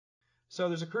So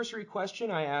there's a cursory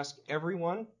question I ask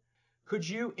everyone. Could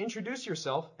you introduce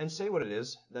yourself and say what it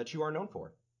is that you are known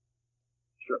for?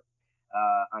 Sure.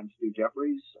 I'm Stu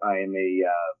Jeffries. I am a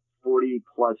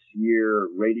 40-plus year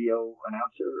radio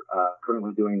announcer,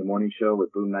 currently doing the morning show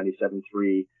with Boom 97.3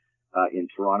 in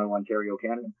Toronto, Ontario,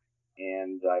 Canada.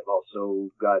 And I've also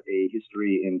got a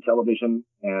history in television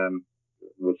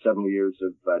with several years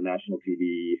of national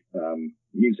TV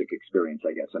music experience,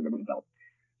 I guess, under my belt.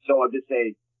 So I'll just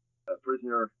say a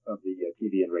prisoner of the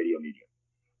TV and radio media.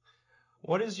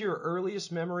 What is your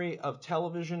earliest memory of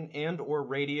television and or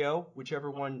radio,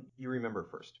 whichever one you remember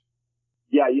first?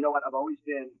 Yeah, you know what? I've always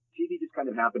been, TV just kind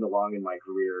of happened along in my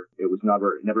career. It was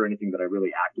never anything that I really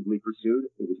actively pursued.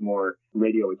 It was more,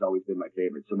 radio has always been my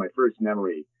favorite. So my first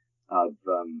memory of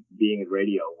being in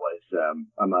radio was,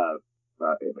 I'm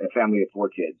a family of four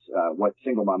kids,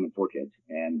 single mom and four kids.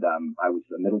 And I was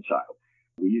the middle child.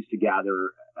 We used to gather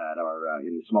at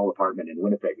in the small apartment in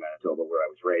Winnipeg, Manitoba, where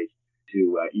I was raised,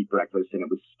 to eat breakfast, and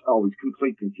it was always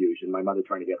complete confusion. My mother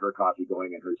trying to get her coffee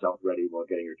going and herself ready while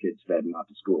getting her kids fed and off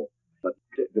to school. But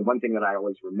the one thing that I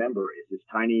always remember is this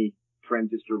tiny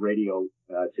transistor radio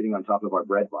sitting on top of our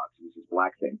bread box. It was this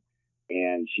black thing.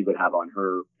 And she would have on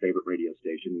her favorite radio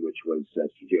station, which was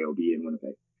CJGX in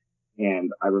Winnipeg.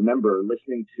 And I remember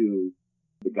listening to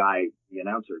the guy, the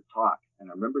announcer, talk. And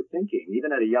I remember thinking,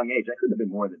 even at a young age, I couldn't have been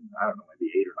more than, I don't know,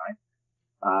 maybe 8 or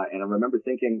 9. And I remember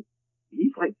thinking,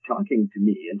 he's like talking to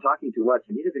me and talking to us,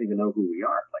 and he doesn't even know who we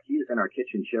are. Like, he is in our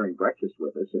kitchen sharing breakfast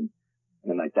with us. And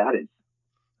like,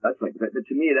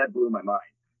 to me, that blew my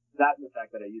mind. That and the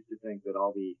fact that I used to think that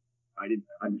I didn't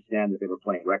understand that they were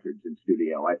playing records in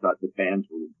studio. I thought the bands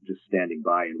were just standing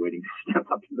by and waiting to step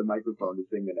up to the microphone to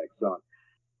sing the next song.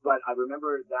 But I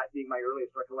remember that being my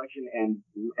earliest recollection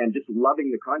and just loving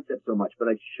the concept so much.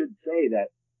 But I should say that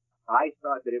I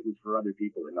thought that it was for other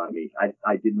people and not me.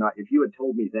 I did not. If you had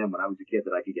told me then when I was a kid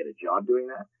that I could get a job doing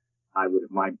that, I would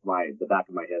have, the back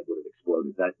of my head would have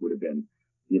exploded. That would have been,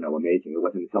 amazing. It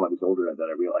wasn't until I was older that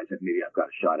I realized that maybe I've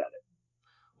got a shot at it.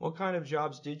 What kind of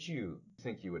jobs did you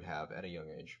think you would have at a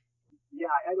young age? Yeah,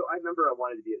 I remember I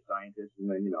wanted to be a scientist, and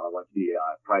then, I wanted to be a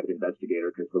private investigator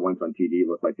because the ones on TV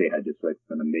looked like they had just like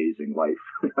an amazing life.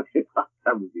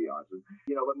 That would be awesome.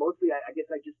 But mostly I guess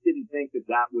I just didn't think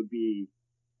that would be,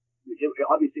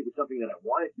 obviously it was something that I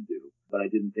wanted to do, but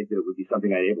I didn't think that it would be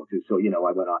something I'd able to. So,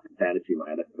 I went off in fantasy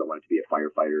land. I wanted to be a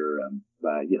firefighter,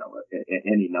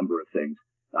 any number of things,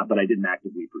 but I didn't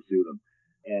actively pursue them.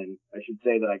 And I should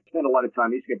say that I spent a lot of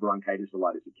time, I used to get bronchitis a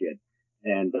lot as a kid.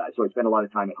 And so I spent a lot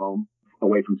of time at home,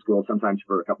 away from school, sometimes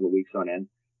for a couple of weeks on end.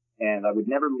 And I would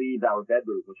never leave our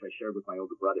bedroom, which I shared with my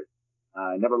older brother.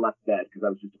 I never left bed because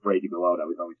I was just afraid to go out. I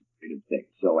was always afraid of things.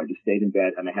 So I just stayed in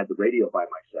bed, and I had the radio by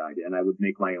my side, and I would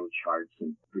make my own charts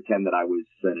and pretend that I was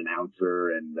an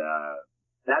announcer. And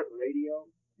that radio,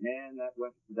 man,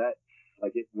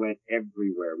 it went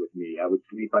everywhere with me. I would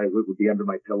sleep, it would be under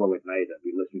my pillow at night. I'd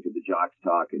be listening to the jocks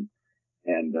talk and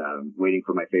waiting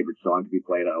for my favorite song to be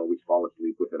played. I'd always fall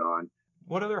asleep with it on.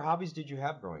 What other hobbies did you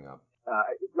have growing up?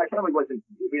 My family we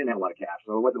didn't have a lot of cash,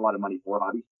 so it wasn't a lot of money for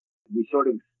hobbies. We sort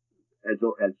of, as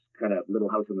kind of little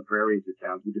house on the prairie as it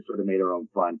sounds, we just sort of made our own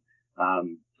fun.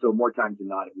 So more times than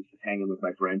not, it was just hanging with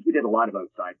my friends. We did a lot of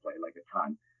outside play, like a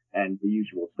ton, and the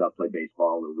usual stuff like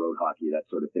baseball or road hockey, that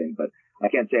sort of thing. But I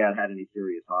can't say I had any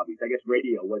serious hobbies. I guess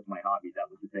radio was my hobby. That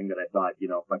was the thing that I thought,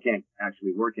 if I can't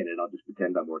actually work in it, I'll just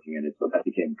pretend I'm working in it. So that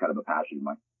became kind of a passion of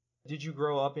mine. Did you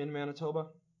grow up in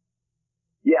Manitoba?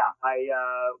 Yeah,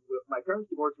 my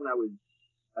parents divorced when I was,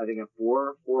 I think,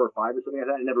 4 or 5 or something like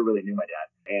that. I never really knew my dad.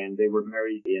 And they were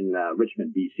married in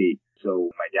Richmond, BC. So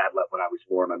my dad left when I was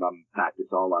 4. My mom packed us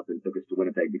all up and took us to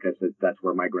Winnipeg because that's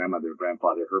where my grandmother,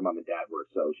 grandfather, her mom and dad were.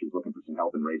 So she was looking for some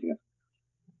help in raising us.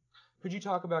 Could you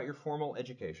talk about your formal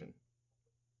education?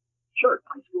 Sure.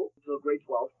 High school until grade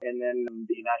 12. And then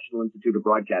the National Institute of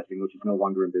Broadcasting, which is no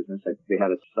longer in business. They had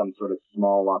some sort of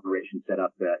small operation set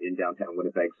up in downtown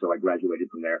Winnipeg. So I graduated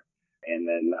from there. And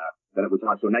then it was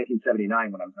also 1979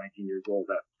 when I was 19 years old.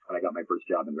 That's when I got my first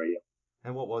job in radio.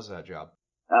 And what was that job?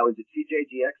 I was at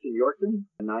CJGX in Yorkton,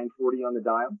 940 on the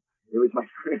dial. It was my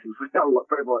first,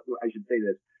 I should say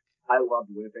this. I loved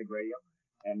Winnipeg radio.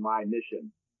 And my mission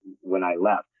when I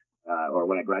left, or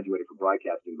when I graduated from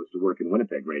broadcasting, was to work in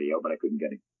Winnipeg radio, but I couldn't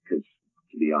get it because,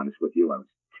 to be honest with you, I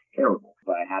was terrible.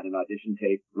 But I had an audition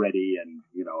tape ready, and,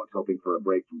 I was hoping for a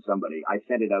break from somebody. I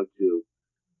sent it out to,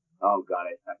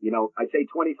 I say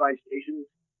 25 stations.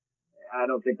 I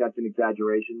don't think that's an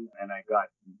exaggeration. And I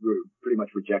got pretty much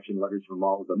rejection letters from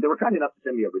all of them. They were kind enough to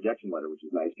send me a rejection letter, which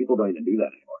is nice. People don't even do that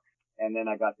anymore. And then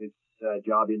I got this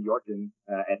job in Yorkton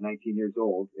at 19 years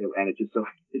old, and it just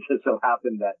so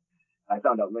happened that I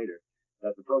found out later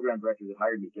that the program director that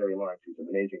hired me, Gary Lawrence, who's an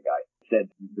amazing guy, said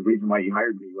the reason why he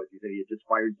hired me was he said he had just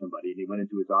fired somebody, and he went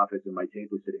into his office and my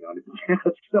tape was sitting on his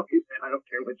desk. So he said, I don't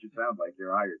care what you sound like,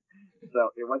 you're hired.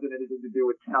 So it wasn't anything to do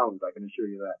with sounds, I can assure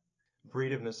you that.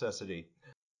 Breed of necessity.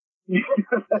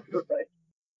 That's right.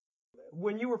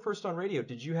 When you were first on radio,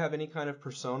 did you have any kind of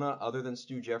persona other than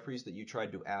Stu Jeffries that you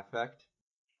tried to affect?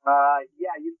 I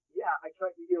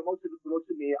tried. Most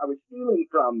of me, I was stealing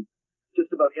from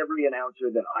just about every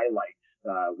announcer that I liked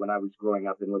when I was growing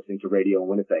up and listening to radio in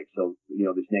Winnipeg. So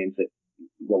there's names that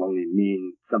will only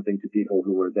mean something to people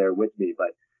who were there with me.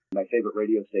 But my favorite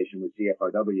radio station was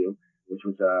CFRW, which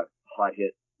was a hot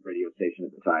hit radio station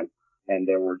at the time, and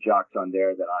there were jocks on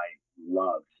there that I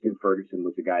loved. Stu Ferguson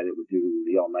was the guy that would do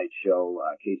the all-night show.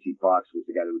 Casey Fox was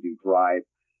the guy that would do Drive.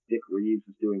 Dick Reeves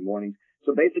was doing mornings.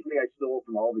 So basically, I stole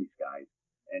from all these guys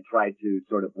and tried to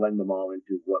sort of blend them all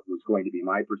into what was going to be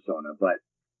my persona. But,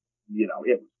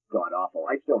 it was god-awful.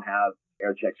 I still have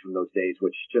air checks from those days,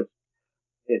 which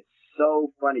it's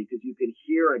so funny because you can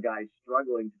hear a guy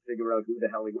struggling to figure out who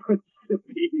the hell he wants to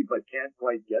be, but can't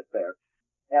quite get there.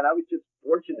 And I was just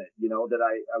fortunate, that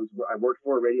I worked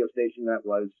for a radio station that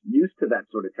was used to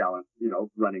that sort of talent,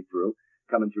 coming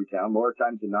through town. More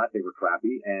times than not, they were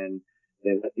crappy, and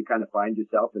they let you kind of find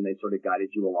yourself, and they sort of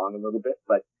guided you along a little bit.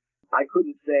 But I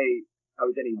couldn't say I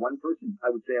was any one person. I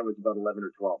would say I was about 11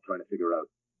 or 12 trying to figure out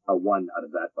a one out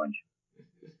of that bunch.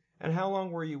 And how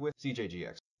long were you with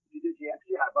CJGX? CJGX,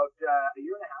 about a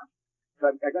year and a half. So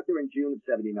I got there in June of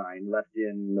 79, left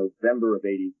in November of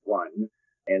 81,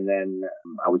 and then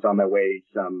I was on my way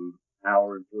some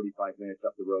hour and 45 minutes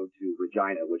up the road to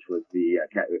Regina, which was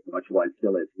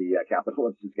still is the capital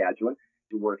of Saskatchewan,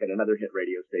 to work at another hit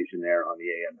radio station there on the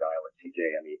AM dial at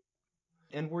CJME.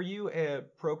 And were you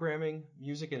programming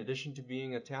music in addition to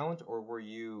being a talent, or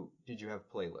did you have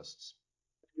playlists?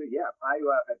 Yeah, I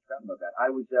forgot about that. I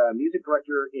was a music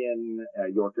director in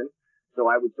Yorkton, so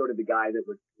I was sort of the guy that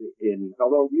was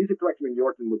although music director in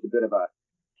Yorkton was a bit of a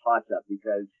toss-up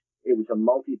because it was a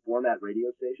multi-format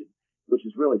radio station, which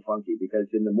is really funky because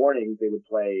in the morning they would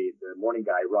play, the morning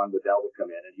guy, Ron Waddell, would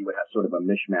come in and he would have sort of a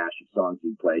mishmash of songs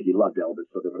he'd play. He loved Elvis,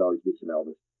 so there would always be some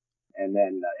Elvis. And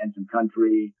then and some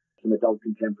country, some adult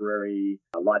contemporary,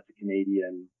 lots of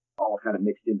Canadian, all kind of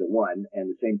mixed into one. And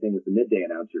the same thing with the midday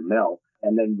announcer, Mel.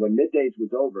 And then when the midday shift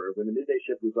was over,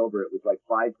 it was like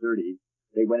 5:30.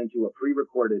 They went into a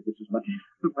pre-recorded, this was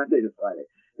Monday to Friday.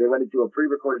 They went into a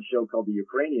pre-recorded show called the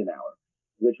Ukrainian Hour,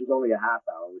 which was only a half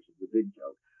hour, which is a big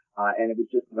joke. And it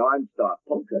was just nonstop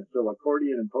polka, so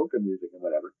accordion and polka music and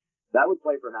whatever. That would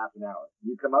play for half an hour.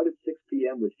 You come out at 6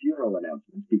 p.m. with funeral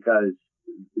announcements because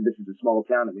this is a small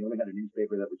town and they only had a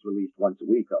newspaper that was released once a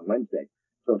week on Wednesday.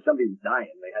 So if somebody was dying,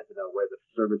 they had to know where the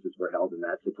services were held and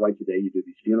that. So twice a day you do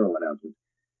these funeral announcements.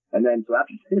 And then so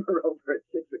after they were over at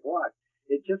 6 o'clock,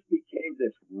 it just became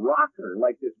this rocker,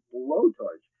 like this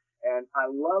blowtorch. And I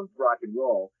loved rock and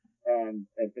roll and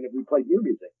we played new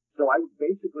music. So I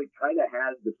basically kind of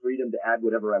had the freedom to add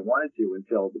whatever I wanted to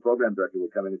until the program director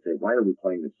would come in and say, why are we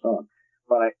playing this song?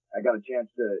 But I got a chance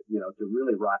to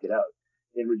really rock it out.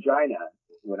 In Regina,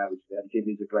 when I became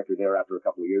music director there after a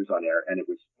couple of years on air, and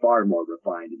it was far more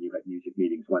refined, and you had music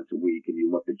meetings once a week, and you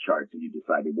looked at charts, and you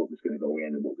decided what was going to go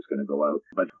in and what was going to go out.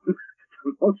 But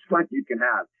the most fun you can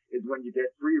have is when you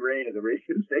get free reign of the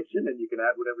radio station, and you can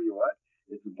add whatever you want.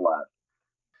 It's a blast.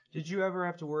 Did you ever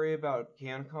have to worry about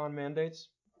CanCon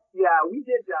mandates? Yeah, we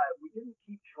did. We didn't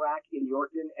keep track in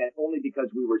Yorkton, and only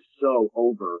because we were so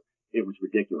over, it was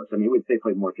ridiculous. I mean, they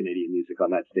played more Canadian music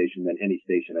on that station than any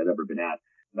station I'd ever been at.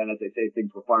 Then, as I say,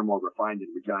 things were far more refined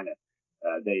in Regina.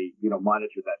 They,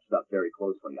 monitored that stuff very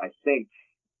closely. I think,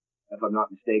 if I'm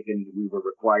not mistaken, we were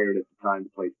required at the time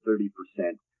to play 30%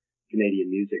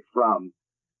 Canadian music from,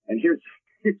 and here's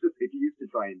what they used to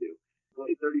try and do.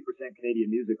 Play 30%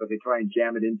 Canadian music, but they try and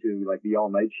jam it into, like, the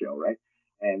all-night show, right?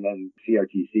 And then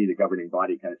CRTC, the governing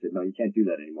body, kind of said, no, you can't do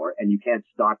that anymore. And you can't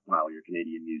stockpile your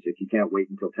Canadian music. You can't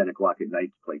wait until 10 o'clock at night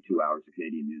to play 2 hours of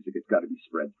Canadian music. It's got to be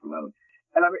spread throughout.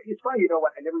 And it's funny, you know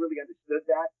what? I never really understood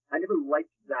that. I never liked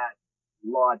that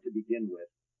law to begin with,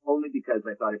 only because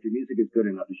I thought if your music is good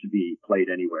enough, it should be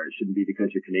played anywhere. It shouldn't be because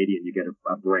you're Canadian, you get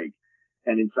a break.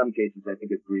 And in some cases, I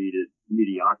think it breeded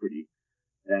mediocrity.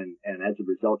 And as a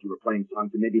result, you were playing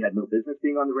songs that maybe had no business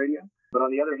being on the radio. But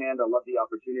on the other hand, I love the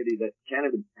opportunity that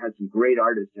Canada has some great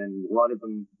artists, and a lot of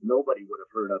them nobody would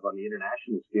have heard of on the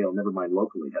international scale, never mind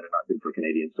locally, had it not been for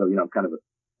Canadians. So, I'm kind of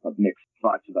of mixed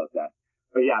thoughts about that.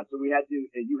 But yeah, so you had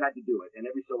to do it. And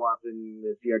every so often,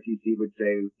 the CRTC would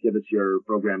say, give us your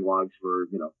program logs for,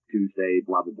 Tuesday,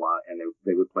 blah, blah, blah. And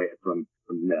they would play it from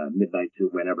midnight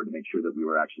to whenever to make sure that we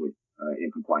were actually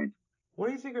in compliance. What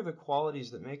do you think are the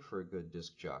qualities that make for a good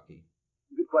disc jockey?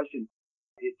 Good question.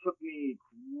 It took me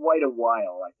quite a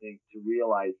while, I think, to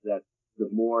realize that the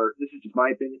more, this is just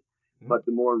my opinion, but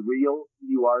the more real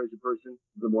you are as a person,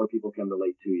 the more people can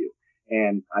relate to you.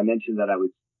 And I mentioned that I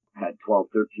had 12,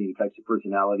 13 types of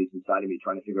personalities inside of me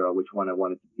trying to figure out which one I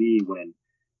wanted to be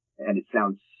and it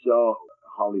sounds so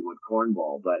Hollywood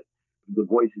cornball, but the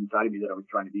voice inside of me that I was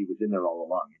trying to be was in there all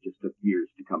along. It just took years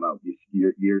to come out,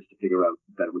 years to figure out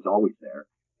that it was always there.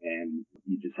 And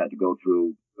you just had to go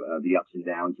through the ups and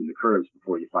downs and the curves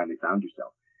before you finally found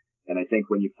yourself. And I think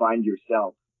when you find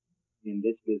yourself in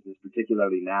this business,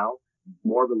 particularly now, the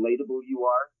more relatable you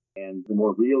are and the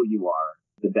more real you are,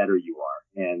 the better you are.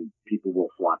 And people will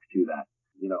flock to that.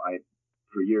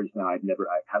 For years now, I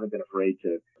haven't been afraid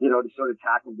to sort of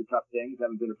tackle the tough things.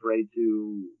 I haven't been afraid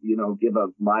to, give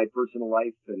up my personal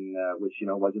life and, which,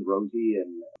 wasn't rosy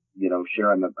and,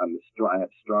 share I have a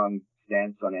strong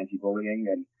stance on anti-bullying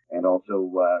and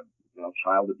also,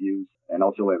 child abuse and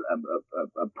also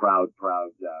a proud,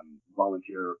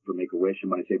 volunteer for Make-A-Wish.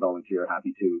 And when I say volunteer,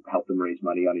 happy to help them raise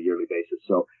money on a yearly basis.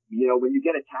 So, when you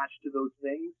get attached to those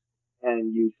things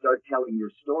and you start telling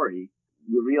your story,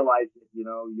 you realize that,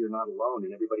 you're not alone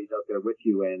and everybody's out there with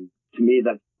you. And to me,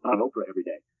 that's on Oprah every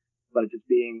day. But it's just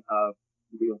being a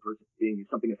real person, being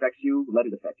something affects you, let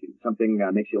it affect you. Something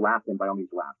makes you laugh, then by all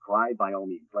means laugh. Cry, by all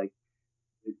means. Like,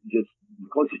 just the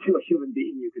closer to a human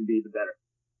being you can be, the better.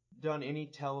 Done any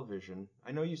television?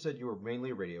 I know you said you were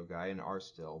mainly a radio guy and are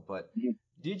still, but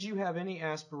did you have any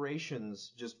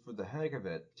aspirations just for the heck of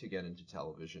it to get into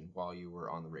television while you were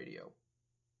on the radio?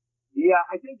 Yeah,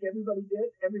 I think everybody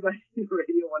did. Everybody in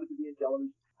radio wanted to be in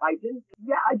television. I didn't.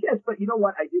 Yeah, I guess. But you know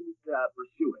what? I didn't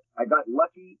pursue it. I got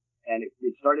lucky, and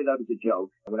it started out as a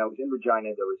joke. When I was in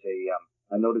Regina, there was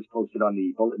a notice posted on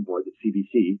the bulletin board that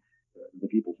CBC,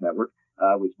 the People's Network,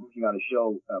 was working on a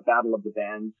show, Battle of the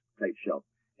Bands type show.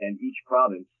 And each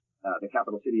province, the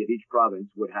capital city of each province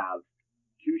would have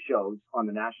 2 shows on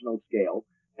the national scale.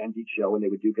 And each show, and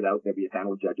they would duke it out. There'd be a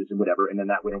panel of judges and whatever, and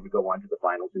then that winner would go on to the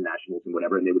finals and nationals and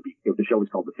whatever. And they would be, the show was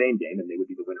called the Fame Game, and they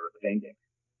would be the winner of the Fame Game.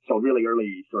 So really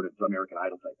early sort of American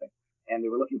Idol type thing. And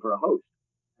they were looking for a host,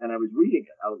 and I was reading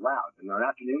it out loud. And our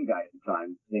afternoon guy at the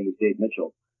time, his name was Dave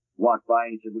Mitchell, walked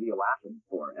by and he said, "What are you laughing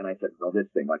for?" And I said, "Well,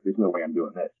 this thing. Like, there's no way I'm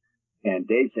doing this." And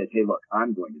Dave said, "Hey, look,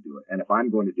 I'm going to do it, and if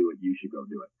I'm going to do it, you should go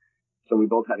do it." So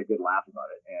we both had a good laugh about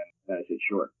it, and I said,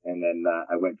 "Sure." And then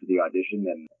I went for the audition,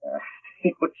 and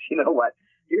it was, you know what?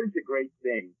 Here's the great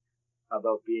thing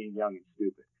about being young and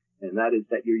stupid, and that is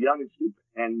that you're young and stupid,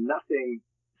 and nothing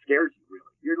scares you, really.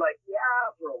 You're like,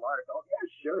 yeah, for a lark, oh, yeah,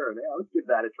 sure, yeah, let's give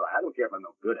that a try. I don't care if I'm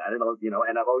no good at it,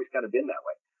 and I've always kind of been that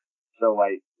way. So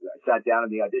I sat down,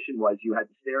 and the audition was you had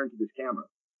to stare into this camera.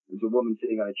 There's a woman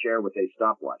sitting on a chair with a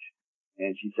stopwatch.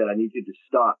 And she said, "I need you to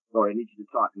stop, or I need you to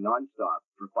talk nonstop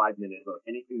for 5 minutes about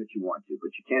anything that you want to,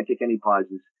 but you can't take any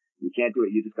pauses. You can't do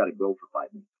it. You just got to go for 5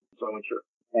 minutes." So I went, "Sure."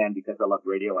 And because I love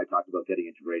radio, I talked about getting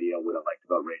into radio, what I liked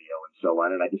about radio, and so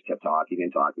on. And I just kept talking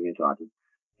and talking and talking.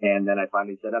 And then I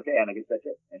finally said, "Okay," and I guess that's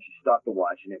it. And she stopped the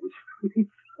watch, and it was,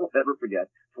 I'll never forget,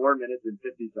 4 minutes and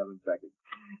 57 seconds.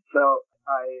 So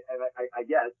I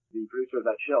guess the producer of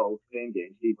that show, Fame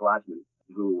Game, Steve Glassman,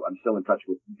 who I'm still in touch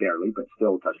with barely, but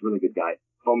still in touch, really good guy,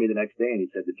 phoned me the next day and he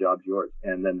said, "The job's yours."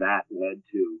 And then that led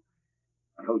to,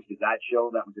 I hosted that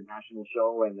show. That was a national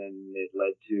show. And then it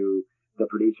led to the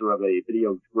producer of a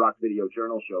rock video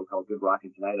journal show called Good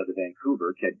Rockin Tonite out of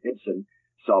Vancouver, Ted Gibson,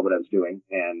 saw what I was doing.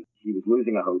 And he was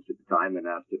losing a host at the time and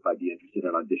asked if I'd be interested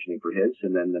in auditioning for his.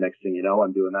 And then the next thing you know,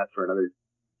 I'm doing that for another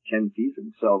 10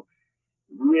 seasons. So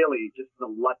really just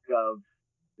the luck of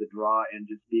the draw and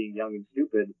just being young and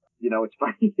stupid. It's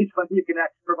funny. It's funny. You can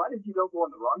act, provided you don't go on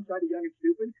the wrong side of young and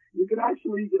stupid, you can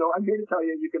actually, I'm here to tell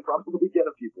you, you can probably get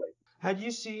a few plays. Had you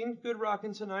seen Good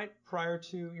Rockin Tonite prior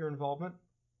to your involvement?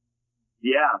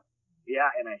 Yeah,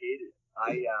 and I hated it.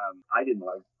 I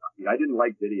didn't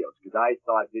like videos because I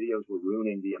thought videos were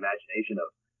ruining the imagination of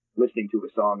listening to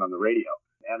a song on the radio.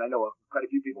 And I know quite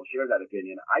a few people share that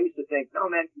opinion. I used to think, no,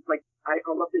 man, like, I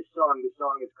love this song. This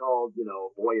song is called,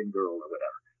 Boy and Girl or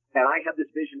whatever. And I have this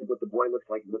vision of what the boy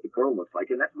looks like and what the girl looks like.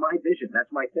 And that's my vision.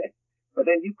 That's my thing. But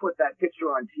then you put that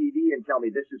picture on TV and tell me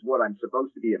this is what I'm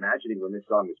supposed to be imagining when this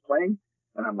song is playing.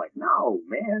 And I'm like, no,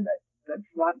 man, that's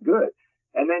not good.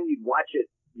 And then you'd watch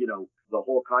it, the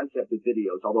whole concept of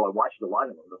videos, although I watched a lot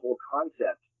of them, the whole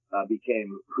concept became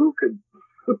who could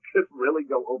really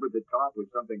go over the top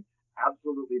with something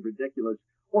absolutely ridiculous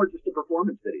or just a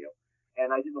performance video.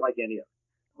 And I didn't like any of it.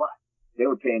 But they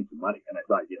were paying some money. And I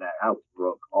thought, I was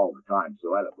broke all the time.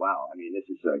 So I thought, wow, I mean, this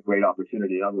is a great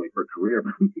opportunity, not only for a career,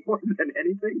 but more than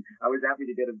anything, I was happy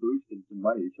to get a boost and some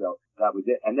money. So that was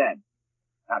it. And then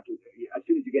as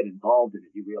soon as you get involved in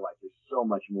it, you realize there's so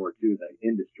much more to the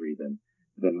industry than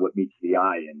what meets the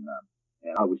eye. And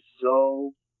I was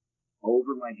so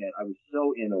over my head. I was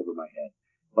so in over my head.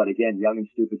 But again, young and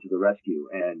stupid to the rescue.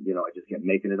 And, I just kept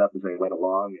making it up as I went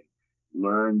along and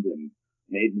learned and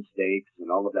made mistakes and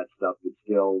all of that stuff, but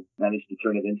still managed to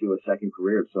turn it into a second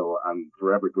career. So I'm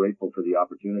forever grateful for the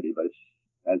opportunity. But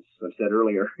as I said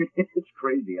earlier, it's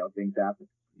crazy how things happen.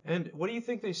 And what do you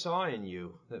think they saw in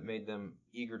you that made them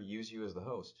eager to use you as the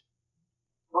host?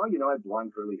 Well, I have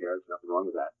blonde curly hair. There's nothing wrong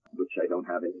with that, which I don't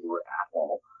have anymore at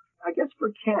all. I guess for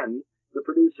Ken, the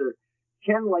producer,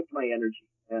 Ken liked my energy,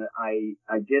 and I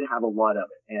did have a lot of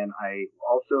it. And I'd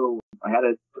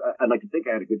like to think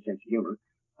I had a good sense of humor.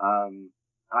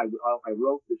 I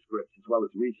wrote the scripts as well as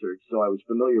research, so I was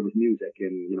familiar with music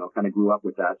and, kind of grew up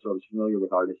with that. So I was familiar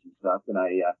with artists and stuff, and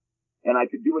I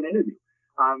could do an interview.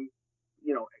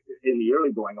 In the early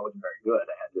going, I wasn't very good.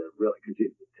 I had to really, because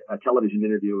a television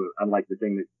interview, unlike the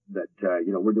thing that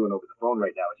we're doing over the phone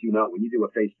right now, as you know, when you do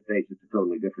a face-to-face, it's a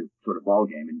totally different sort of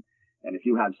ballgame. And if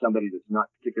you have somebody that's not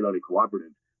particularly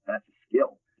cooperative, that's a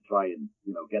skill to try and,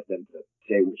 get them to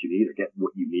say what you need or get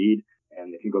what you need.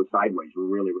 And it can go sideways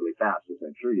really, really fast, as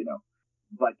I'm sure you know.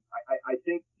 But I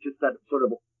think just that sort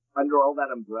of under all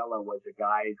that umbrella was a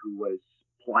guy who was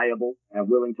pliable and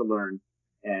willing to learn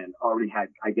and already had,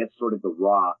 I guess, sort of the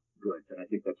raw goods. And I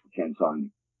think that's what Ken saw in me.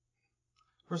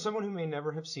 For someone who may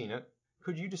never have seen it,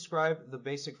 could you describe the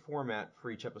basic format for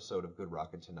each episode of Good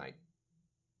Rockin Tonite?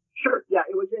 Sure. Yeah,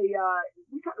 it was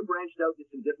we kind of branched out to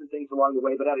some different things along the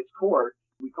way, but at its core,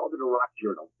 we called it a rock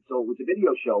journal. So it was a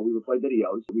video show. We would play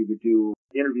videos. We would do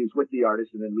interviews with the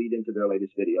artists and then lead into their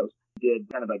latest videos. It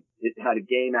had a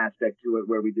game aspect to it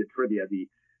where we did trivia.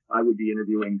 I would be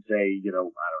interviewing, say,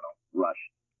 Rush.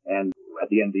 And at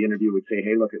the end of the interview, we'd say,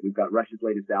 hey, look, we've got Rush's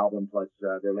latest album plus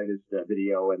their latest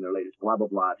video and their latest blah, blah,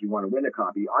 blah. If you want to win a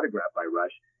copy autographed by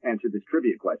Rush, answer this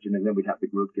trivia question. And then we'd have the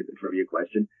group give the trivia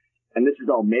question. And this is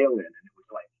all mail-in. And it was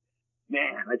like,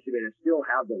 man, I still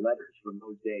have the letters from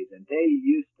those days. And they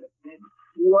used to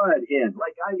flood in.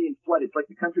 Flood. It's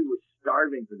like the country was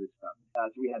starving for this stuff.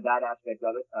 So we had that aspect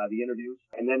of it, the interviews.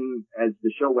 And then as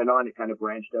the show went on, it kind of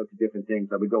branched out to different things.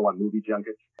 I would go on movie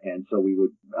junkets. And so we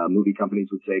would, movie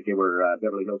companies would say, okay, we're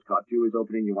Beverly Hills Cop 2 is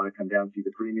opening. You want to come down, see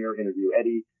the premiere, interview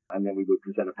Eddie. And then we would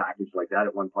present a package like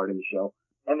that at one part in the show.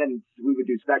 And then we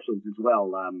would do specials as well.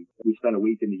 We spent a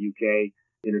week in the UK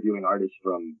interviewing artists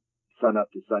from sun up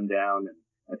to sundown and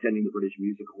attending the British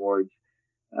Music Awards.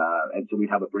 And so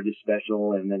we'd have a British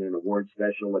special and then an award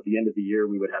special. At the end of the year,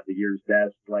 we would have the year's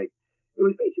best. It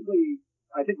was basically,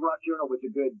 I think Rock Journal was a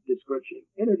good description.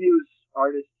 Interviews,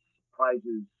 artists,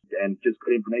 prizes, and just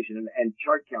good information and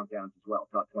chart countdowns as well.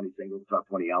 Top 20 singles, top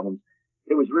 20 albums.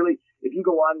 It was really, if you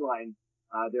go online,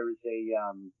 there is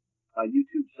a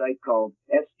YouTube site called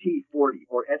ST40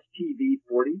 or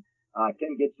STV40.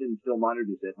 Ken Gibson still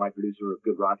monitors it, my producer of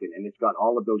Good Rockin', and it's got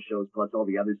all of those shows plus all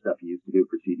the other stuff he used to do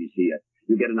for CBC.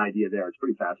 You get an idea there. It's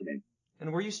pretty fascinating.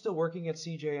 And were you still working at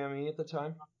CJME at the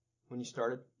time when you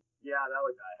started? Yeah, that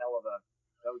was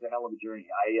a hell of a journey.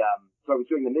 So I was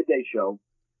doing the midday show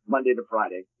Monday to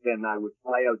Friday. Then I would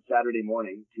fly out Saturday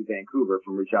morning to Vancouver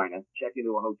from Regina, check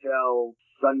into a hotel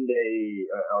Sunday,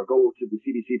 or go to the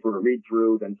CBC for a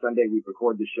read-through. Then Sunday we'd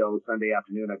record the show. Sunday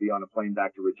afternoon I'd be on a plane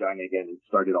back to Regina again and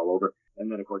start it all over. And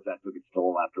then of course that took its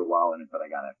toll after a while, but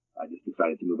I just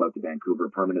decided to move out to Vancouver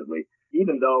permanently.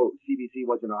 Even though CBC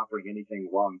wasn't offering anything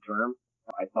long-term,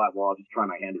 I thought, well, I'll just try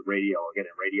my hand at radio. I'll get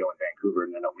in radio in Vancouver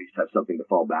and then at least have something to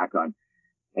fall back on.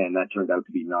 And that turned out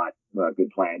to be not a good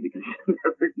plan because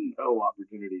there were no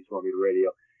opportunities for me to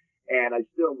radio. And I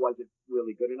still wasn't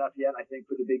really good enough yet, I think,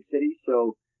 for the big city.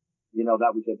 So,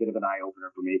 that was a bit of an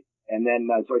eye-opener for me. And then,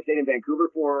 so I stayed in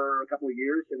Vancouver for a couple of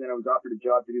years, and then I was offered a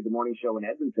job to do the morning show in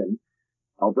Edmonton,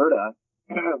 Alberta,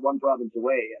 one province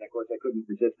away. And, of course, I couldn't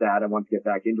resist that. I wanted to get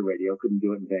back into radio. Couldn't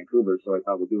do it in Vancouver, so I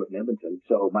thought we'll do it in Edmonton.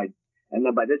 And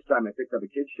then by this time, I picked up a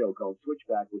kids show called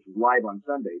Switchback, which was live on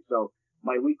Sunday. So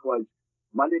my week was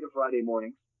Monday to Friday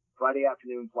mornings, Friday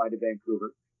afternoon, fly to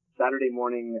Vancouver, Saturday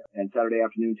morning and Saturday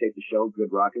afternoon, take the show,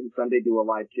 Good Rockin', Sunday, do a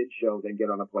live kids show, then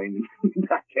get on a plane and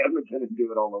back to Edmonton and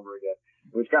do it all over again.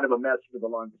 It was kind of a mess for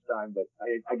the longest time, but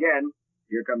again,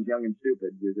 here comes young and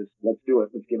stupid. Let's do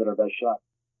it. Let's give it our best shot.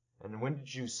 And when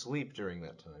did you sleep during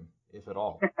that time, if at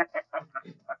all?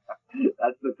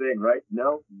 That's the thing, right?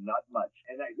 No, not much.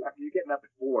 And after you're getting up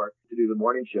at 4 to do the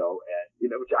morning show,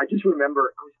 and which I just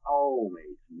remember I was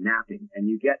always napping, and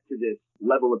you get to this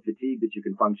level of fatigue that you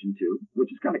can function to,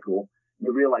 which is kind of cool. You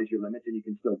realize your limits and you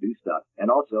can still do stuff. And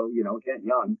also, again,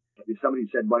 young, if somebody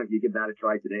said, why don't you give that a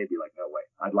try today? I'd be like, no way.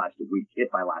 I'd last a week.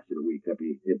 If I lasted a week, it'd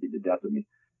be the death of me.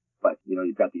 But,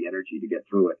 you've got the energy to get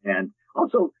through it. And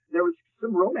also, there was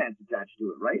some romance attached to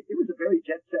it, right? It was a very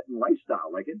jet-setting lifestyle.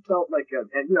 Like, it felt like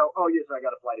oh, yes, I got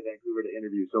to fly to Vancouver to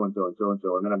interview so-and-so and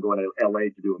so-and-so. And then I'm going to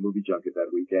L.A. to do a movie junket that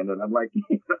weekend. And I'm like,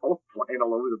 flying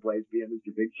all over the place, being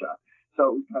Mr. Big Shot.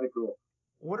 So it was kind of cool.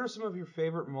 What are some of your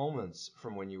favorite moments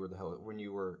from when you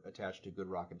were attached to Good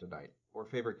Rockin Tonite, or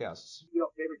favorite guests?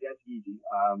 Favorite guest, easy.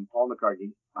 Paul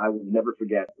McCartney. I will never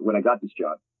forget when I got this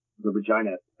job. The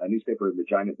newspaper in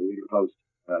Regina, the Leader Post,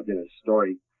 did a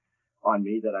story on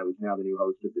me that I was now the new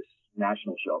host of this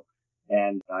national show.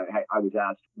 And I was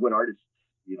asked, what artists,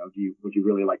 would you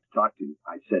really like to talk to?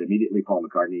 I said immediately Paul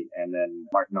McCartney, and then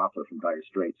Mark Knopfler from Dire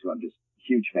Straits, who I'm just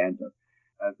huge fans of.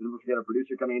 I'll never forget a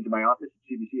producer coming into my office at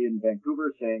CBC in Vancouver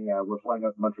saying, we're flying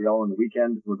out to Montreal on the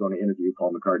weekend. We're going to interview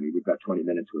Paul McCartney. We've got 20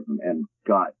 minutes with him. And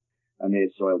God, I may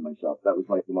have soiled myself. That was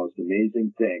like the most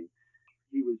amazing thing.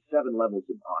 He was 7 levels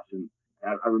of awesome.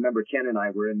 I remember Ken and I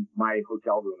were in my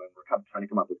hotel room and we're trying to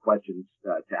come up with questions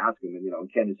to ask him. And,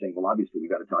 Ken is saying, well, obviously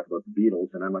we got to talk about the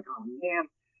Beatles. And I'm like, oh man,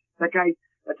 that guy,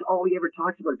 that's all he ever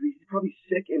talks about. He's probably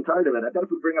sick and tired of it. I bet if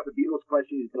we bring up a Beatles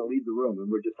question, he's going to leave the room. And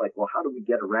we're just like, well, how do we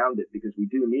get around it? Because we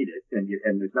do need it. And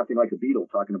there's nothing like a Beatle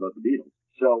talking about the Beatles.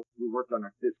 So we worked on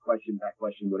this question, that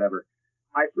question, whatever.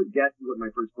 I forget what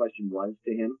my first question was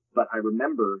to him, but I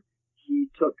remember he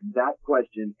took that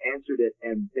question, answered it,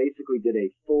 and basically did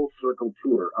a full circle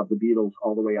tour of the Beatles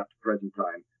all the way up to present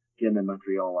time, him in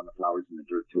Montreal on the Flowers in the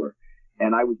Dirt tour.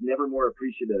 And I was never more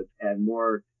appreciative and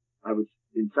I was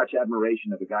in such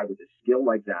admiration of a guy with a skill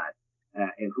like that,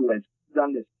 and who has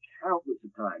done this countless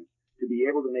of times, to be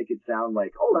able to make it sound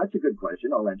like, oh, that's a good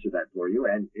question, I'll answer that for you.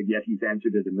 And yet he's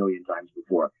answered it a million times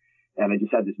before. And I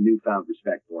just had this newfound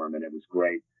respect for him, and it was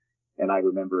great. And I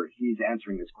remember he's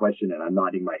answering this question, and I'm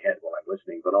nodding my head while I'm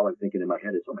listening. But all I'm thinking in my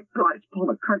head is, oh, my God, it's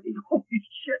Paul McCartney. Holy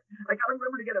shit. I got to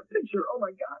remember to get a picture. Oh,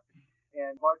 my God.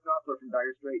 And Mark Knopfler from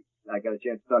Dire Straits, I got a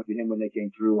chance to talk to him when they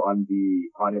came through on the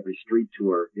On Every Street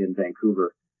tour in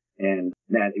Vancouver. And,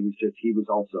 man, he was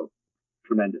also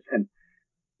tremendous. And,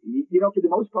 for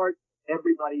the most part,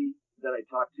 everybody that I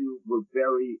talked to were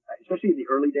very, especially in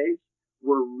the early days,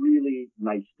 were really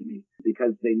nice to me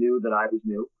because they knew that I was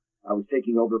new. I was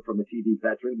taking over from a TV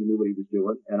veteran who knew what he was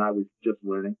doing, and I was just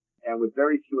learning. And with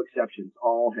very few exceptions,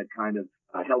 all had kind of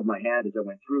held my hand as I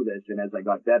went through this. And as I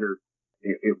got better,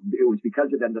 it was because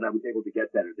of them that I was able to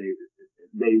get better.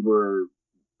 They were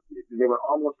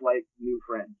almost like new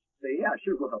friends. Say, yeah,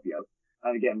 sure, we'll help you out.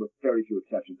 And again, with very few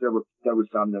exceptions, there were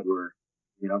some that were,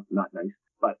 not nice.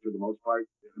 But for the most part,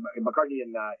 McCartney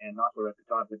and Knopfler at the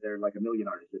top, but they're like a million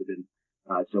artists that have been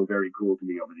so very cool to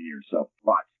me over the years. So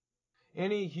lots.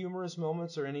 Any humorous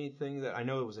moments or anything that, I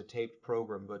know it was a taped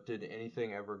program, but did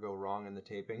anything ever go wrong in the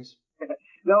tapings?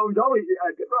 No, it was always,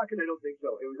 Good Rockin', I don't think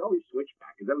so. It was always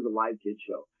Switchback, because that was a live kid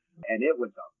show. And it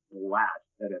was a blast.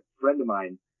 And a friend of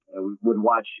mine would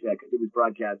watch, because it was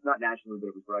broadcast, not nationally,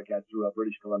 but it was broadcast throughout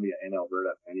British Columbia and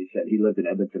Alberta. And he said, he lived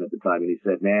in Edmonton at the time, and he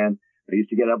said, man, I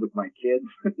used to get up with my kids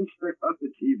and turn on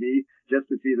the TV just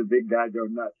to see the big guy go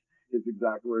nuts, his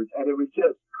exact words. And it was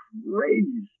just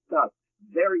crazy stuff.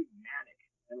 Very manic,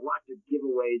 and lots of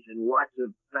giveaways and lots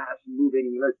of fast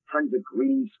moving, there's tons of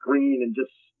green screen and just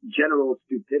general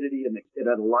stupidity, and it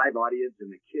had a live audience,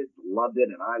 and the kids loved it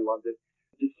and I loved it.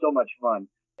 Just so much fun.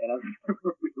 And I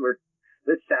remember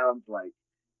this sounds like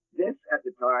this at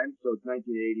the time, so it's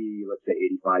 1980, let's say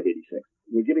 85, 86.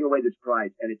 We're giving away this prize,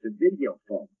 and it's a video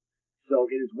phone. So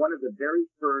it is one of the very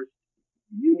first.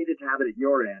 You needed to have it at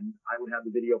your end. I would have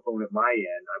the video phone at my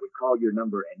end. I would call your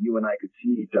number, and you and I could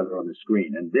see each other on the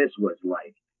screen. And this was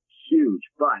like huge.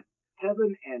 But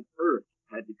heaven and earth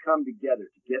had to come together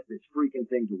to get this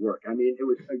freaking thing to work. I mean, it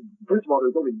was, first of all,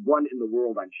 there was only one in the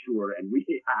world, I'm sure, and we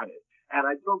had it. And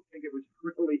I don't think it was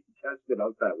really tested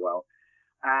out that well.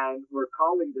 And we're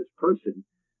calling this person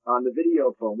on the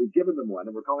video phone. We've given them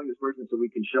one, and we're calling this person so we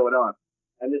can show it off.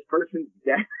 And this person's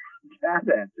dad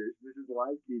answers. This is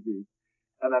live TV.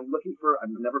 And I'll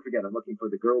never forget, I'm looking for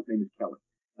the girl's name is Kelly.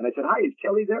 And I said, hi, is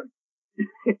Kelly there?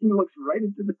 He looks right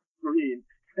into the screen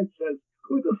and says,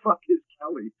 who the fuck is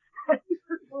Kelly?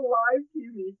 It's a live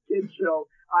TV kid show.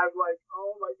 I'm like,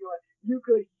 oh my God. You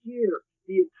could hear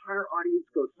the entire audience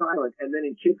go silent. And then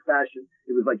in kid fashion,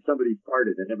 it was like somebody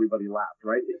farted and everybody laughed,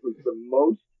 right? It was the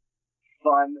most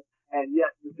fun, and yet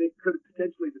could have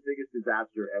potentially the biggest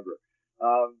disaster ever.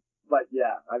 But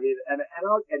yeah, I mean, and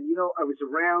I was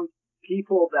around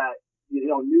people that,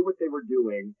 knew what they were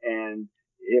doing, and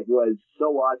it was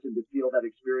so awesome to feel that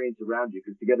experience around you,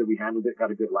 because together we handled it,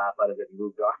 got a good laugh out of it, and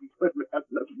moved on.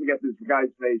 Let's forget this guy's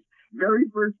face. Very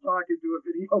first talk into a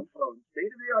video phone.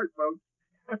 State of the art, folks.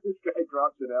 This guy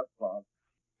drops an F-bomb.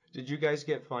 Did you guys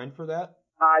get fined for that?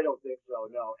 I don't think so,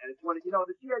 no. And it's one of,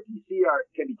 the CRTC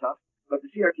can be tough, but the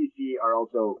CRTC are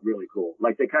also really cool.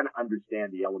 Like, they kind of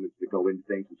understand the elements that go into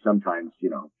things, and sometimes,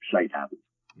 shite happens.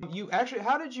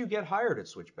 How did you get hired at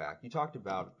Switchback? You talked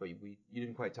about it, but you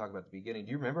didn't quite talk about the beginning.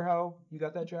 Do you remember how you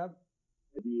got that job?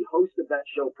 The host of that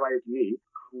show prior to me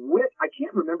quit. I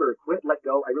can't remember. Quit, let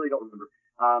go. I really don't remember.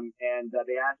 And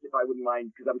they asked if I wouldn't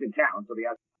mind, because I was in town, so they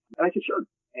asked, and I said, sure.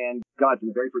 And God,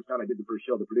 from the very first time I did the first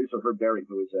show, the producer, Herb Berry,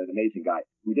 who was an amazing guy,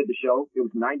 we did the show. It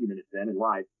was 90 minutes then and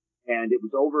live. And it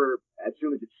was over as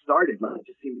soon as it started. It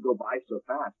just seemed to go by so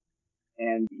fast.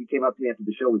 And he came up to me after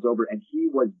the show was over, and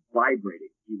he was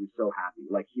vibrating. He was so happy.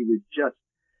 Like, he was just,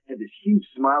 had this huge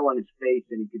smile on his face,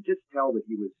 and you could just tell that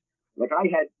he was, like, I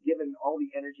had given all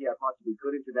the energy I possibly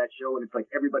could into that show, and it's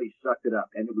like everybody sucked it up.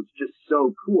 And it was just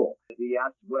so cool. He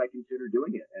asked would I consider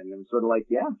doing it. And it was sort of like,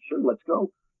 yeah, sure, let's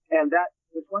go. And that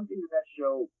was one thing that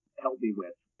show helped me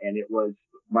with, and it was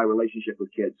my relationship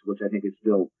with kids, which I think is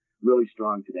still really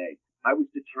strong today. I was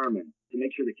determined to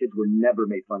make sure the kids were never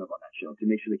made fun of on that show, to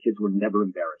make sure the kids were never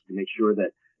embarrassed, to make sure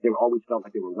that they always felt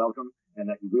like they were welcome, and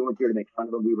that we weren't here to make fun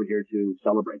of them, we were here to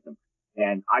celebrate them.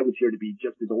 And I was here to be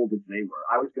just as old as they were.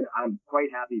 I'm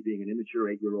quite happy being an immature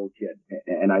 8-year-old kid.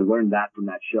 And I learned that from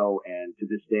that show. And to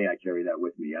this day, I carry that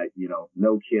with me.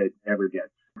 No kid ever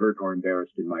gets hurt or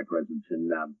embarrassed in my presence.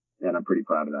 And I'm pretty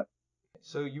proud of that.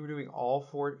 So you were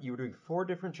doing four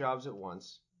different jobs at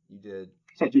once. You did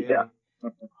CJGX,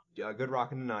 Good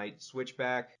Rockin Tonite,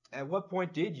 Switchback. At what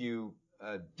point did you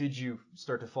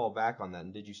start to fall back on that,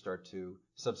 and did you start to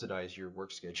subsidize your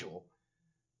work schedule?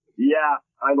 Yeah,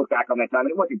 I look back on that time,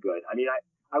 and it wasn't good. I mean,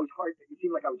 I was it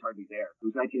seemed like I was hardly there. It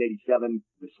was 1987.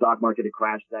 The stock market had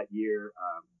crashed that year.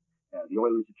 The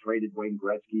Oilers had traded Wayne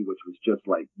Gretzky, which was just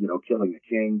like, killing the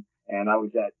king. And I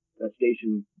was at a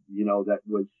station, that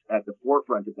was at the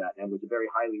forefront of that and was a very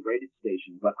highly rated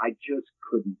station, but I just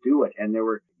couldn't do it. And there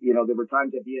were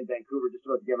times I'd be in Vancouver just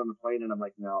about to get on the plane, and I'm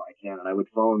like, no, I can't. And I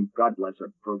would phone, God bless our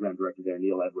program director there,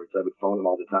 Neil Edwards. I would phone him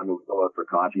all the time. We would go out for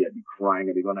coffee. I'd be crying.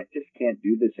 I'd be going, I just can't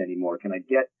do this anymore. Can I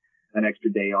get an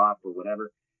extra day off or whatever?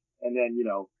 And then,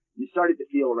 you started to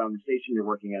feel around the station you're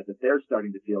working at that they're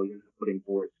starting to feel you're putting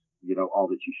forth, all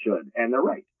that you should. And they're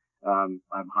right.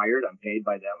 I'm hired. I'm paid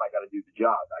by them. I got to do the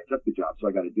job. I took the job, so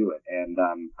I got to do it. And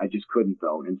I just couldn't,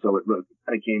 though. And so it really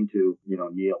kind of came to,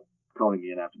 Neil calling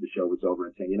me in after the show was over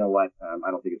and saying, you know what,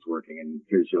 I don't think it's working, and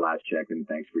here's your last check, and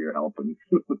thanks for your help, and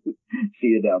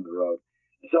see you down the road.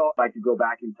 So if I could go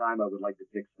back in time, I would like to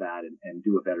fix that and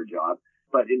do a better job.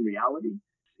 But in reality,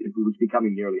 it was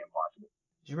becoming nearly impossible.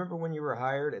 Do you remember when you were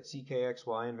hired at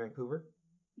CKXY in Vancouver?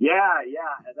 Yeah.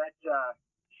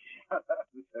 That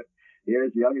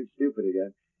here's young and stupid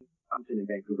again. I'm sitting in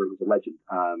Vancouver, was a legend,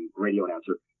 radio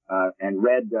announcer, and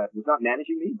Red was not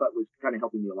managing me, but was kind of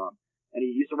helping me along. And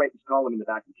he used to write this column in the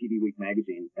back of TV Week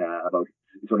magazine about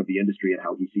sort of the industry and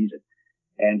how he sees it.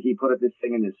 And he put up this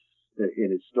thing in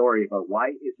his story about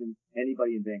why isn't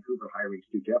anybody in Vancouver hiring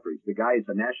Stu Jeffries? The guy is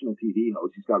a national TV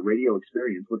host. He's got radio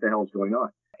experience. What the hell is going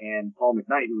on? And Paul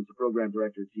McKnight, who was the program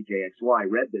director at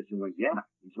CKXY, read this and went, yeah,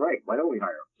 he's right. Why don't we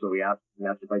hire him? So he asked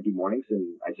if I do mornings,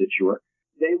 and I said, sure.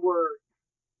 It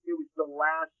was the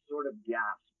last sort of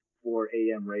gasp for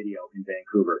AM radio in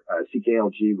Vancouver.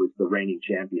 CKLG was the reigning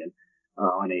champion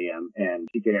on AM, and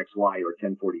CKXY, or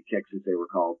 1040 Kicks as they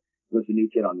were called, was the new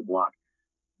kid on the block,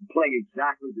 playing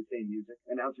exactly the same music,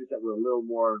 announcers that were a little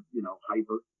more,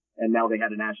 hyper. And now they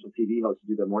had a national TV host to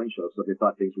do their morning show, so they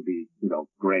thought things would be,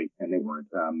 great, and they weren't.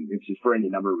 It's just for any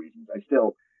number of reasons. I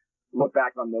still look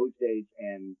back on those days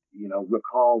and,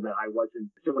 recall that I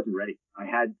still wasn't ready. I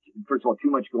had, first of all, too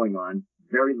much going on,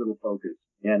 very little focus.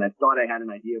 And I thought I had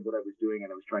an idea of what I was doing,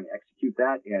 and I was trying to execute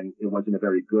that, and it wasn't a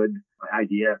very good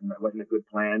idea, and it wasn't a good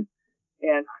plan.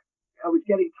 And I was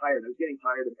getting tired. I was getting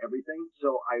tired of everything.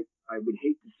 So I would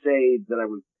hate to say that I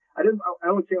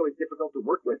won't say I was difficult to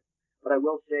work with, but I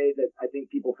will say that I think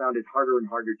people found it harder and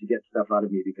harder to get stuff out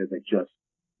of me because I just,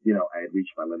 I had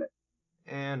reached my limit.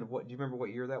 And do you remember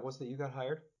what year that was that you got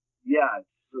hired? Yeah.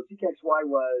 So CKXY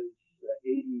was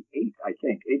 88, I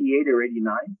think, 88 or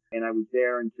 89. And I was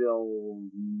there until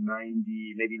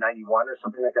 90, maybe 91 or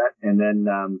something like that. And then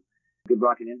Good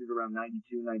Rockin ended around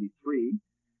 92, 93.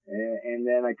 And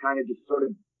then I kind of just sort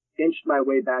of inched my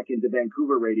way back into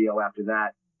Vancouver radio after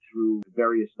that through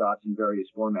various stops and various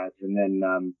formats. And then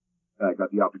I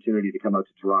got the opportunity to come out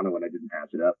to Toronto, and I didn't pass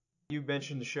it up. You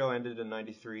mentioned the show ended in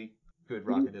 93. Good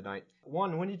Rockin Tonite.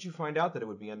 One, when did you find out that it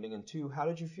would be ending? And two, how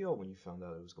did you feel when you found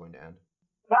out it was going to end?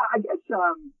 I guess, there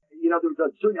was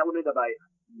a certain element of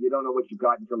you don't know what you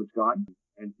got until it's gone.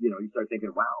 And, you start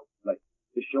thinking, wow, like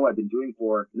the show I've been doing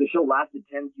the show lasted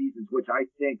 10 seasons, which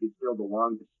I think is still the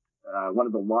longest, one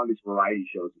of the longest variety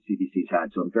shows the CBC's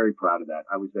had. So I'm very proud of that.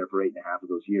 I was there for 8.5 of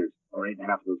those years, or 8.5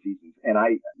 of those seasons. And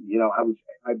I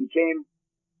became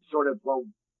sort of, well,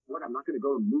 what, I'm not going to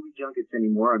go to movie junkets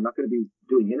anymore. I'm not going to be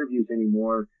doing interviews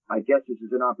anymore. I guess this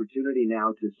is an opportunity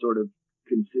now to sort of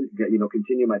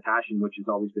continue my passion, which has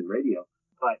always been radio.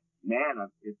 But man,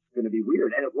 it's going to be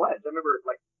weird. And it was. I remember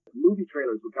like movie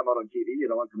trailers would come out on TV,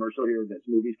 on commercial here, this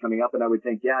movie's coming up, and I would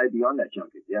think, yeah, I'd be on that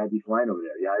junket. Yeah, I'd be flying over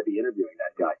there. Yeah, I'd be interviewing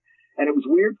that guy. And it was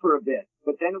weird for a bit,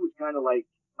 but then it was kind of like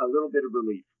a little bit of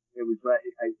relief. It was, I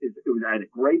had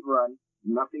a great run,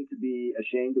 nothing to be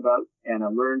ashamed about, and I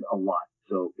learned a lot.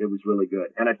 So it was really good.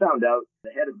 And I found out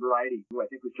the head of Variety, who I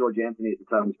think was George Anthony at the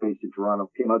time, was based in Toronto,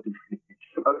 came out to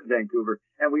Vancouver,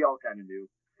 and we all kind of knew.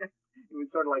 It was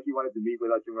sort of like he wanted to meet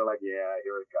with us, and we're like, yeah,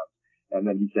 here it comes. And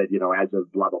then he said, as of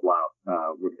blah, blah, blah,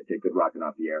 we're going to take Good Rockin'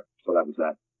 off the air. So that was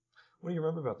that. What do you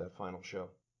remember about that final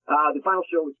show? The final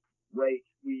show was great.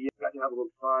 We got to have a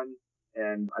little fun.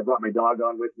 And I brought my dog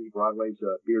on with me. Broadway's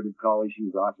a bearded collie. She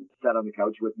was awesome. Sat on the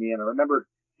couch with me. And I remember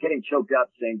getting choked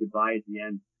up saying goodbye at the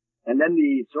end. And then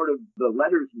the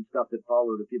letters and stuff that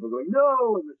followed of people going,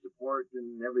 no, and the support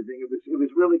and everything. It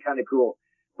was really kind of cool.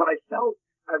 But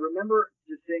I remember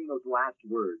just saying those last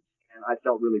words, and I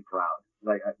felt really proud.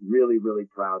 Like, really, really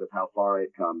proud of how far I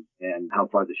had come and how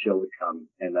far the show had come,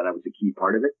 and that I was a key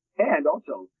part of it. And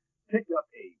also picked up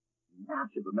a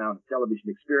massive amount of television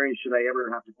experience. Should I ever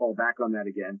have to fall back on that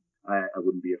again, I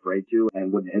wouldn't be afraid to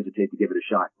and wouldn't hesitate to give it a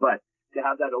shot. But to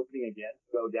have that opening again,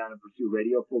 go down and pursue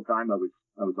radio full time, I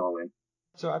was all in.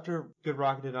 So after Good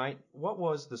Rockin Tonite, what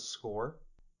was the score?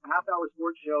 A half-hour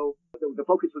sports show. The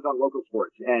focus was on local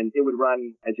sports, and it would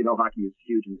run, as you know, hockey is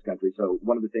huge in this country. So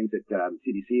one of the things that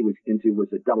CBC was into was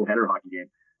a doubleheader hockey game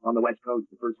on the West Coast.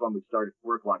 The first one would start at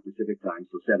 4 o'clock Pacific time,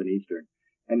 so 7 Eastern.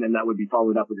 And then that would be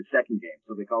followed up with a second game.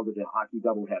 So they called it a hockey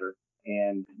doubleheader.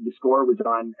 And the score was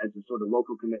on as a sort of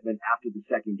local commitment after the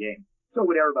second game. So it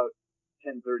would air about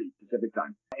 10:30 Pacific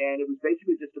time. And it was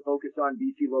basically just to focus on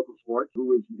BC local sports, who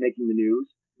was making the news.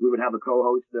 We would have a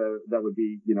co-host that would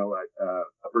be,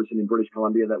 a person in British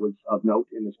Columbia that was of note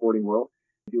in the sporting world,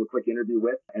 do a quick interview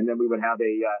with. And then we would have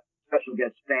a special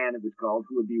guest fan, it was called,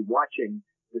 who would be watching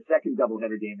the second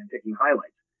doubleheader game and picking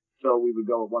highlights. So we would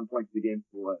go at one point to the game,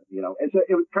 and so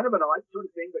it was kind of an odd sort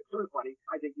of thing, but sort of funny.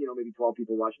 I think, maybe 12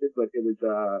 people watched it, but it was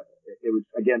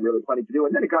again, really funny to do.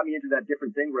 And then it got me into that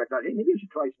different thing where I thought, hey, maybe I should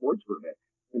try sports for a bit,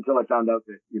 until I found out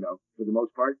that, for the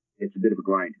most part, it's a bit of a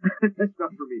grind. It's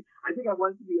not for me. I think I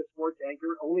wanted to be a sports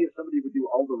anchor only if somebody would do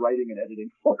all the writing and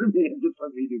editing for me and just let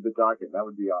me do the talking. That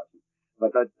would be awesome.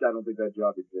 But I don't think that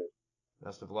job exists.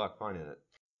 Best of luck finding it.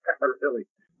 Really.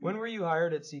 When were you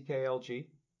hired at CKLG?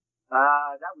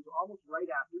 That was almost right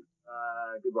after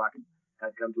Good Rockin'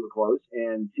 had come to a close.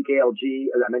 And CKLG,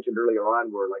 as I mentioned earlier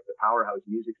on, were like the powerhouse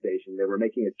music station. They were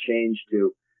making a change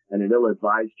to, and an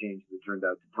ill-advised change as it turned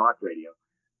out, to talk radio.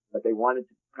 But they wanted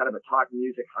to kind of a talk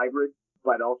music hybrid,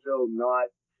 but also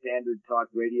not standard talk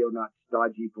radio, not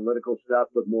stodgy political stuff,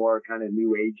 but more kind of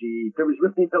new agey. There was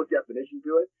really no definition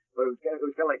to it, but it was kind of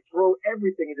like throw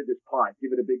everything into this pot,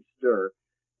 give it a big stir,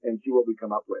 and see what we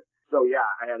come up with. So yeah,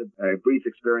 I had a brief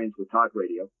experience with talk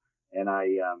radio, and I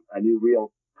knew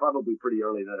probably pretty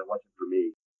early that it wasn't for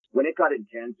me. When it got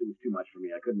intense, it was too much for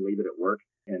me. I couldn't leave it at work,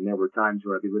 and there were times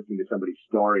where I'd be listening to somebody's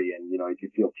story, and I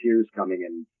could feel tears coming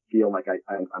and feel like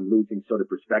I'm losing sort of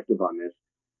perspective on this.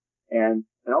 And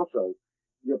also,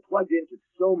 you're plugged into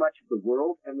so much of the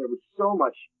world, and there was so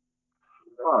much,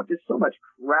 just so much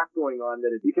crap going on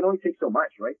that you can only take so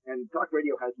much, right? And talk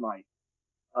radio has my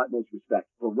utmost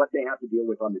respect for what they have to deal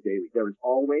with on the daily. There is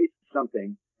always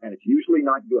something, and it's usually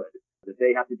not good, that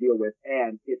they have to deal with.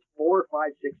 And it's 4 or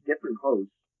 5, 6 different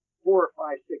hosts, 4 or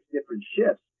 5, 6 different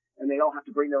shifts, and they all have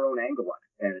to bring their own angle on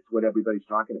it. And it's what everybody's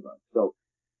talking about. So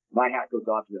my hat goes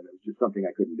off to them. It was just something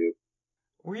I couldn't do.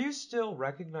 Were you still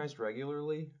recognized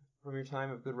regularly from your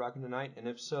time of Good Rockin Tonite? And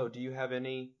if so, do you have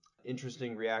any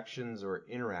interesting reactions or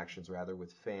interactions, rather,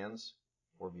 with fans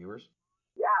or viewers?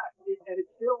 Yeah, and it's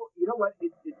still, you know what,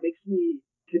 it makes me,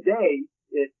 today,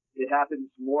 it happens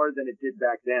more than it did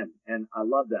back then. And I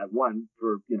love that. One,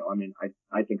 for,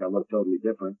 I think I look totally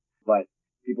different, but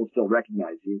people still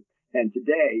recognize you. And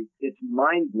today, it's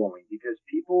mind-blowing because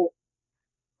people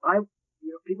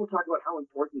talk about how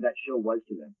important that show was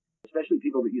to them, especially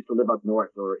people that used to live up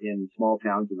north or in small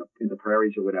towns in the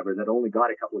prairies or whatever that only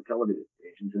got a couple of television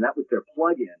stations. And that was their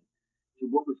plug-in to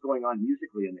what was going going on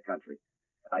musically in the country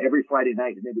every Friday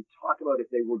night. And they would talk about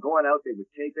if they were going out, they would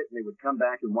tape it and they would come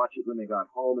back and watch it when they got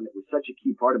home. And it was such a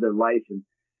key part of their life. And,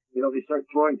 you know, they start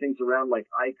throwing things around like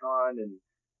Icon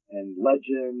and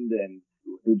Legend, and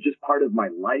it was just part of my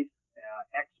life.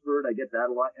 Expert, I get that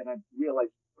a lot. And I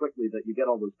realized quickly that you get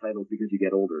all those titles because you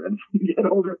get older. And when you get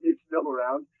older, they're still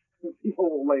around. People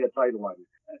will lay a title on you.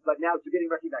 But now, so getting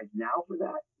recognized now for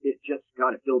that, it just,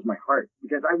 God, it fills my heart.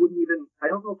 Because I wouldn't even, I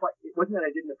don't know if it wasn't that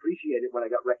I didn't appreciate it when I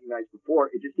got recognized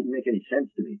before. It just didn't make any sense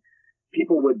to me.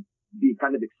 People would be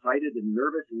kind of excited and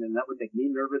nervous, and then that would make me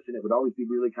nervous, and it would always be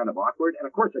really kind of awkward. And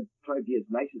of course, I'd try to be as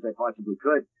nice as I possibly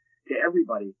could to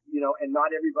everybody, you know, and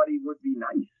not everybody would be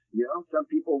nice. You know, some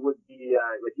people would be,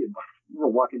 like, we were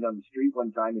walking down the street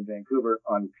one time in Vancouver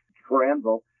on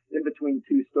Granville, in between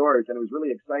two stores, and I was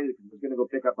really excited because I was going to go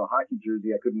pick up a hockey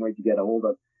jersey I couldn't wait to get a hold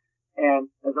of.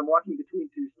 And as I'm walking between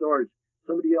two stores,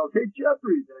 somebody yells, "Hey,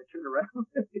 Jeffries!" And I turn around,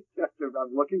 and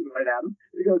I'm looking right at him.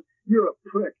 He goes, "You're a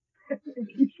prick." And he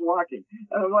keeps walking.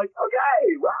 And I'm like,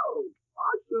 okay, wow,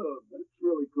 awesome. That's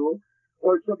really cool.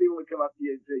 Or somebody would come up to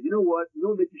you and say, "You know what? You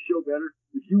know what make your show better?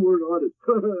 If you weren't on it."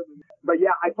 But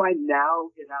yeah, I find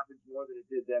now it happens more than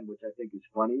it did then, which I think is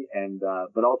funny. And,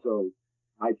 but also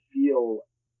I feel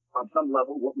on some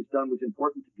level what was done was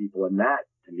important to people. And that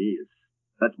to me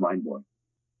that's mind blowing.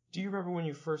 Do you remember when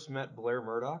you first met Blair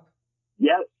Murdoch?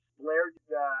 Yes. Blair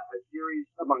did a series,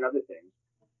 among other things.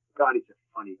 God, he's a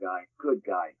funny guy, good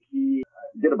guy. He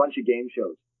did a bunch of game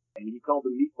shows. And he called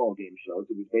them meatball game shows.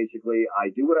 It was basically, I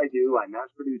do what I do. I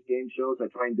mass produce game shows. I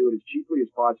try and do it as cheaply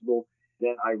as possible.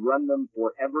 Then I run them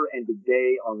forever and a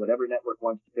day on whatever network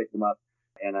wants to pick them up.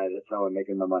 And that's how I'm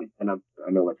making my money. And I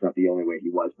know that's not the only way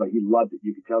he was, but he loved it.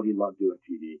 You could tell he loved doing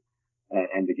TV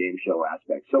and the game show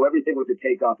aspect. So everything was a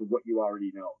takeoff of what you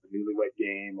already know, the Newlywed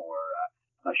Game or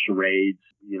charades,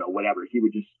 you know, whatever. He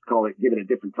would just call it, give it a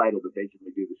different title, but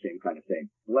basically do the same kind of thing.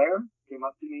 Blair came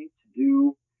up to me to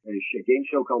do a game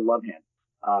show called Love Hand,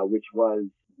 which was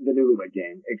the Newlywed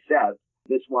Game, except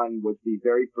this one was the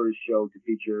very first show to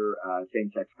feature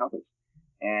same-sex couples.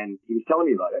 And he was telling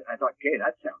me about it. I thought, okay,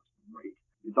 that sounds great.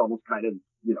 It's almost kind of,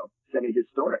 you know,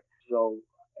 semi-historic. So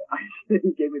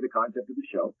he gave me the concept of the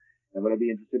show and would I be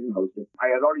interested in hosting.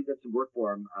 I had already done some work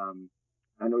for him.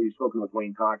 I know you've spoken with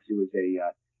Wayne Cox, who is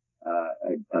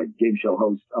a game show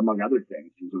host, among other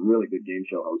things. He's a really good game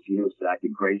show host. He was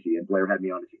acting crazy, and Blair had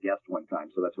me on as a guest one time,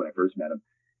 so that's when I first met him.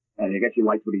 And I guess he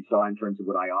liked what he saw in terms of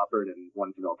what I offered and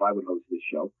wanted to know if I would host this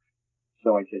show.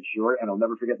 So I said, sure. And I'll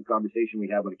never forget the conversation we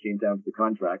had when it came down to the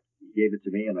contract. He gave it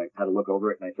to me, and I had a look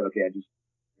over it, and I said, okay,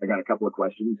 I got a couple of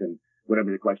questions, and whatever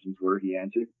the questions were, he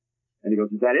answered. And he goes,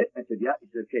 is that it? I said, yeah.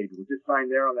 He said, okay, we'll just sign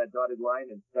there on that dotted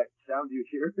line, and that sound you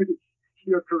hear is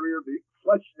your career being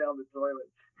flushed down the toilet.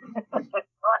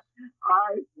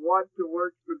 I want to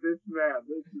work for this man.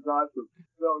 This is awesome.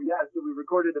 So yeah, so we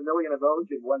recorded 1 million of those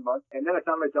in 1 month. And then I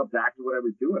found myself back to what I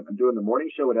was doing. I'm doing the morning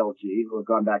show at LG, who have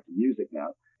gone back to music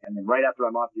now. And then right after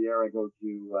I'm off the air, I go to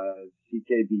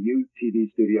CJGX TV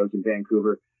Studios in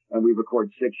Vancouver, and we record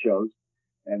 6 shows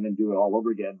and then do it all over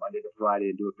again Monday to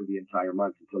Friday and do it for the entire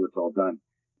month until it's all done.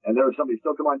 And there are some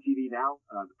still come on TV now.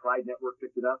 The Pride Network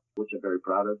picked it up, which I'm very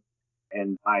proud of.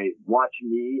 And I watch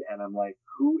me and I'm like,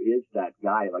 who is that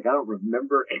guy? Like, I don't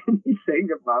remember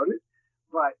anything about it,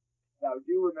 but I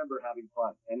do remember having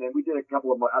fun. And then we did a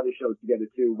couple of other shows together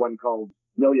too. One called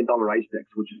 $1 Million Ice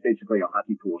Picks, which is basically a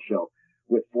hockey pool show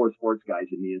with 4 sports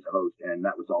guys and me as a host. And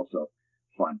that was also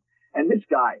fun. And this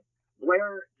guy,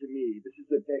 Blair, to me, this is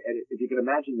the thing. If you can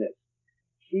imagine this,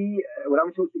 when I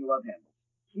was hosting Love Handles,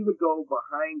 he would go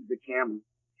behind the camera.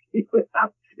 He would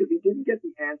have, if he didn't get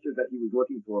the answer that he was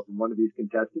looking for from one of these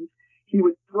contestants, he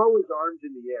would throw his arms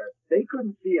in the air. They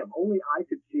couldn't see him. Only I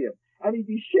could see him. And he'd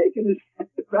be shaking his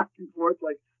head back and forth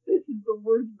like, this is the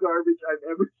worst garbage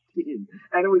I've ever seen.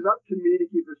 And it was up to me to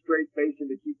keep a straight face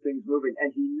and to keep things moving.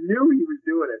 And he knew he was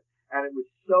doing it. And it was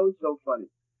so, so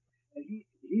funny. And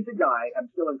he's a guy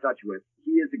I'm still in touch with.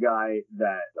 He is a guy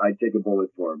that I'd take a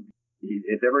bullet for him.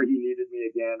 If ever he needed me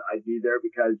again, I'd be there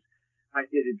because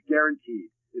it is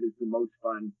guaranteed. It is the most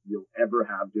fun you'll ever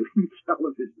have doing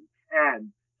television.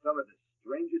 And some of the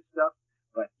strangest stuff,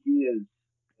 but he's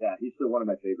still one of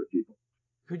my favorite people.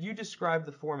 Could you describe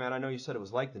the format? I know you said it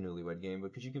was like the Newlywed Game,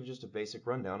 but could you give just a basic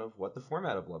rundown of what the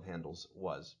format of Love Handles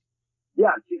was?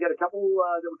 Yeah, so you got a couple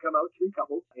that would come out, 3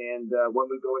 couples, and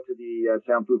one would go into the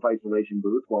soundproof isolation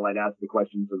booth while I'd ask the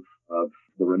questions of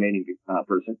the remaining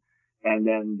person. And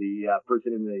then the person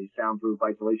in the soundproof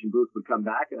isolation booth would come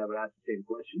back and I would ask the same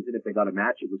questions. And if they got a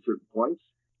match, it was certain points.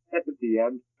 And at the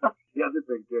end, the other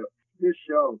thing too, this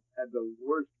show had the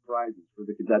worst prizes for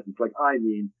the contestants. Like, I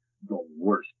mean, the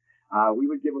worst. we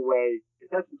would give away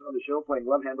contestants on the show playing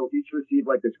love handles. Each received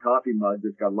like this coffee mug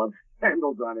that's got love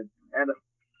handles on it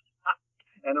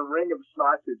and a ring of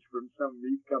sausage from some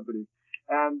meat company.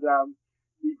 And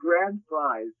the grand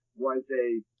prize was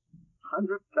a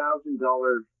 $100,000.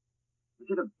 Was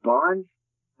it a bond?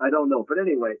 I don't know. But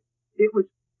anyway, it was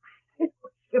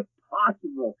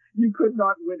impossible. You could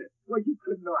not win it. Like, you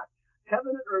could not.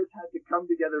 Heaven and earth had to come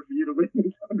together for you to win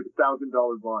this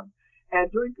 $100,000 bond. And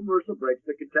during commercial breaks,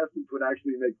 the contestants would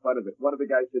actually make fun of it. One of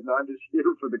the guys said, "No, I'm just here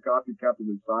for the coffee cup and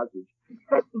the sausage."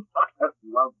 I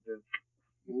loved it.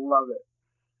 Love it.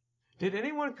 Did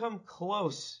anyone come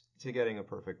close to getting a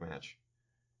perfect match?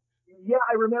 Yeah,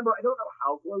 I remember. I don't know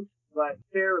how close, but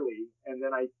fairly. And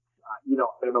then I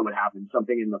don't know what happened.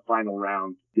 Something in the final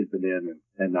round did them in,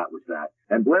 and that was that.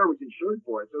 And Blair was insured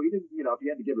for it, so he didn't, if he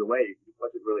had to give it away, he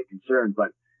wasn't really concerned.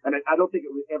 But, and I don't think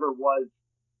there was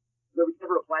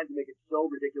never a plan to make it so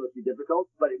ridiculously difficult,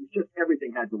 but it was just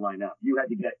everything had to line up. You had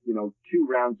to get, 2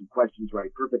 rounds of questions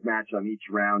right, perfect match on each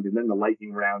round, and then the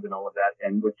lightning round and all of that.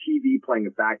 And with TV playing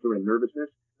a factor in nervousness,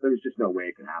 there was just no way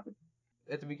it could happen.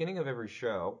 At the beginning of every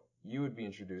show, you would be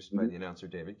introduced by the announcer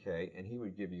David Kay, and he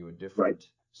would give you a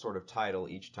different sort of title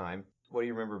each time. What do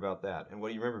you remember about that? And what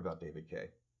do you remember about David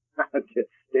Kay?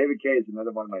 David Kay is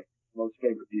another one of my most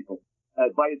favorite people.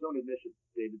 By his own admission,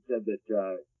 David said that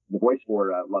the voice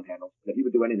for Love Handles, that he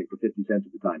would do anything for 50 cents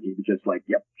at the time. He would just like,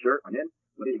 "Yep, sure, I'm in.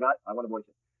 What do you got? I want to voice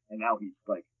it." And now he's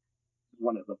like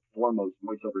one of the foremost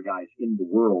voiceover guys in the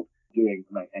world doing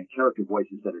and character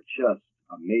voices that are just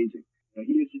amazing. And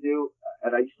he used to do,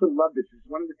 and I used to love this. This is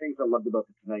one of the things I loved about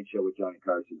the Tonight Show with Johnny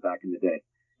Carson back in the day.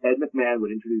 Ed McMahon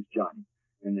would introduce Johnny,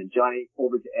 and then Johnny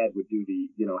over to Ed would do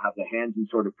have the hands in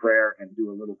sort of prayer and do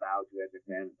a little bow to Ed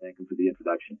McMahon and thank him for the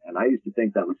introduction. And I used to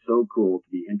think that was so cool to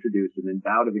be introduced and then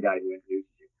bow to the guy who introduces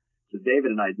you. So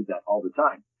David and I did that all the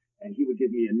time, and he would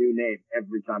give me a new name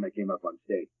every time I came up on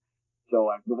stage. So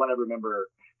the one I remember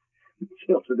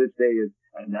still to this day is,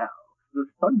 "And now, the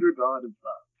thunder god of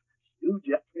love, Stu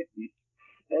Jeffries."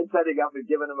 And setting up and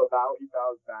giving him a bow, he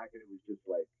bows back, and it was just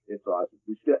like, it's awesome.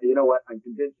 We still, you know what? I'm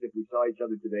convinced if we saw each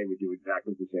other today, we'd do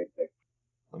exactly the same thing.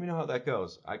 Let me know how that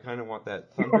goes. I kind of want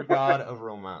that thunder god of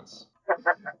romance.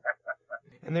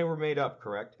 And they were made up,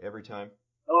 correct? Every time?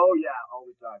 Oh, yeah, all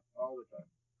the time.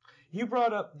 You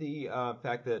brought up the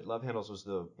fact that Love Handles was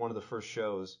one of the first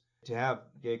shows to have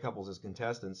gay couples as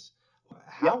contestants.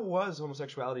 How was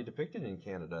homosexuality depicted in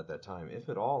Canada at that time, if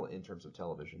at all, in terms of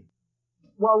television?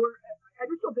 Well, I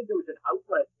just don't think there was an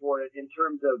outlet for it in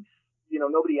terms of,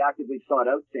 nobody actively sought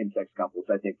out same-sex couples,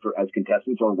 I think, as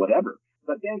contestants or whatever.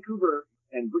 But Vancouver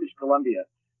and British Columbia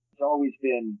has always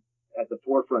been at the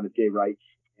forefront of gay rights.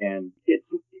 And it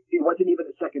wasn't even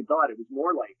a second thought. It was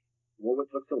more like, well, what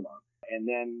took so long? And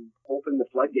then open the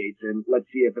floodgates and let's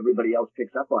see if everybody else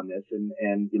picks up on this and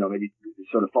maybe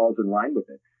sort of falls in line with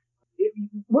it.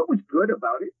 What was good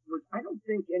about it was I don't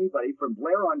think anybody from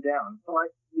Blair on down thought,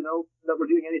 that we're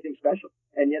doing anything special.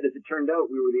 And yet, as it turned out,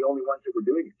 we were the only ones that were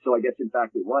doing it. So I guess, in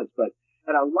fact, it was.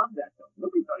 And I love that, though.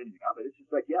 Nobody thought anything of it. It's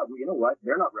just like, yeah, well, you know what?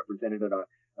 They're not represented at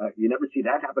you never see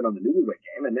that happen on the Newlywed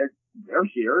Game, and they're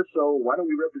here, so why don't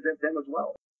we represent them as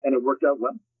well? And it worked out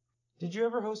well. Did you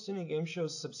ever host any game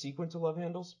shows subsequent to Love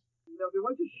Handles? There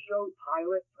was a show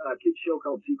pilot, a kids show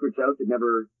called Secrets Out that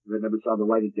never saw the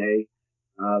light of day.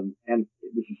 And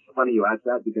this is funny you ask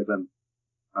that because I'm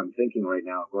thinking right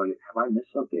now, going, have I missed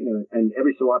something? And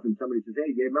every so often somebody says,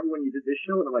 "Hey, you remember when you did this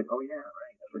show?" And I'm like, "Oh yeah,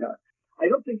 right, I forgot." I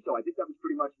don't think so. I think that was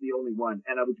pretty much the only one.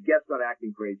 And I was a guest on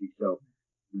Acting Crazy, so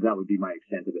that would be my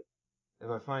extent of it. If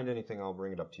I find anything, I'll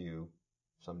bring it up to you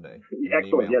someday.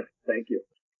 Excellent. Yes, thank you.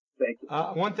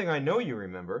 One thing I know you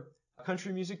remember,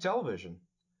 country music television.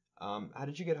 How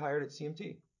did you get hired at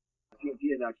CMT?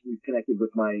 CMT and actually connected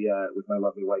with my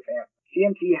lovely wife, Anne.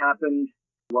 CMT happened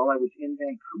while I was in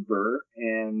Vancouver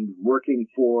and working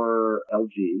for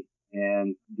LG.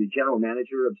 And the general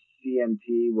manager of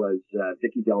CMT was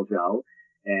Vicky Delzell.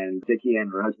 And Vicky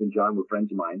and her husband, John, were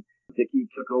friends of mine. Vicky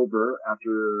took over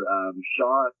after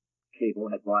Shaw Cable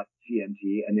had bought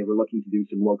CMT, and they were looking to do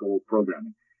some local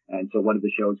programming. And so one of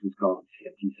the shows was called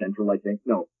CMT Central, I think.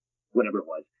 No, whatever it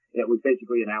was. It was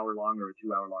basically an hour-long or a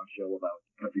 2-hour-long show about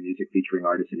country music featuring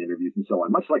artists and interviews and so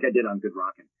on, much like I did on Good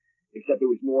Rockin', except it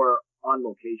was more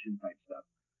on-location type stuff.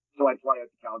 So I'd fly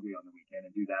out to Calgary on the weekend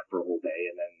and do that for a whole day,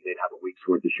 and then they'd have a week's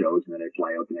worth of shows, and then I'd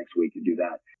fly out the next week and do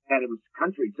that. And it was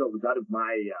country, so it was out of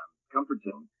my comfort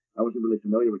zone. I wasn't really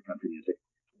familiar with country music,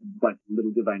 but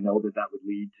little did I know that would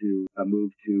lead to a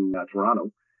move to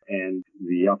Toronto and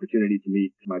the opportunity to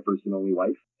meet my first and only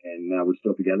wife. And we're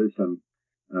still together some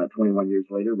 21 years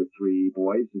later with 3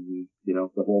 boys, and,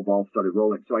 the whole ball started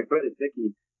rolling. So I credit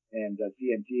Vicky and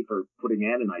CMT for putting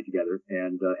Ann and I together,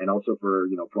 and also for,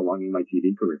 prolonging my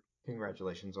TV career.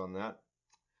 Congratulations on that.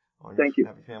 On Thank your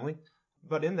you. happy family.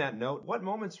 But in that note, what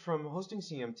moments from hosting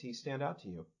CMT stand out to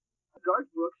you? Garth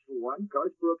Brooks, for one.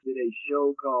 Garth Brooks did a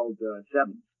show called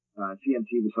Sevens.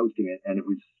 CMT was hosting it, and it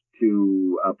was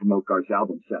to promote Garth's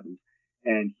album, Sevens.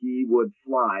 And he would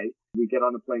fly. We'd get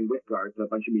on the plane with Garth, a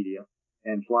bunch of media,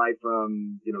 and fly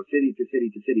from, city to city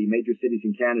to city, major cities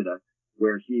in Canada,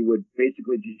 where he would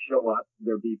basically just show up.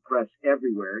 There'd be press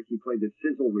everywhere. He played the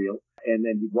sizzle reel, and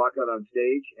then he'd walk out on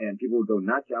stage, and people would go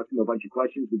nuts, ask him a bunch of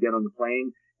questions. We'd get on the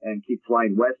plane and keep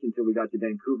flying west until we got to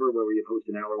Vancouver, where we'd host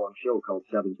an hour-long show called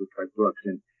Sevens with Garth Brooks.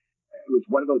 And it was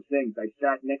one of those things. I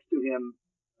sat next to him.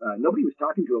 Nobody was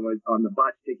talking to him on the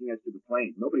bus taking us to the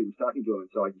plane. Nobody was talking to him,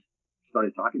 and so I just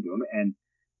started talking to him, and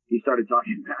he started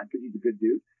talking back because he's a good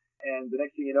dude. And the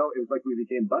next thing you know, it was like we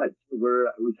became buds.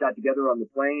 We sat together on the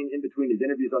plane. In between his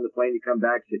interviews on the plane, you come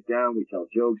back, sit down, we tell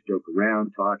jokes, joke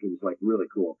around, talk. It was like really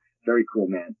cool. Very cool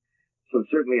man. So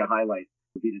certainly a highlight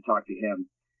would be to talk to him.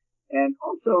 And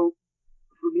also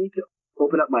for me to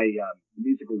open up my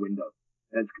musical window.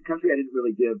 As a country I didn't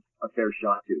really give a fair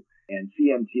shot to. And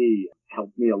CMT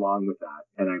helped me along with that.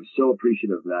 And I'm so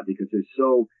appreciative of that because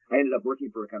I ended up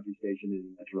working for a country station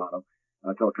in Toronto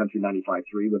called Country 95.3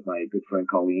 with my good friend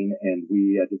Colleen. And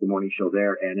we did the morning show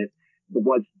there. And it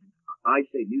was, I'd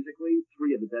say musically,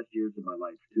 3 of the best years of my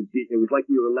life. It was like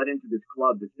we were let into this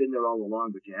club that's been there all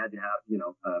along, but you had to have,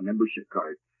 a membership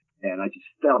card. And I just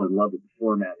fell in love with the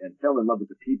format and fell in love with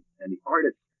the people and the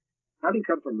artists. Having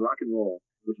come from rock and roll,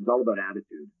 which is all about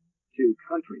attitude, to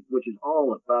country, which is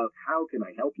all about how can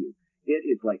I help you? It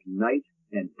is like night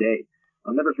and day.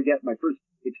 I'll never forget my first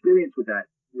experience with that.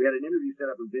 We had an interview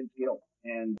set up with Vince Gill,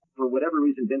 and for whatever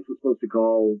reason, Vince was supposed to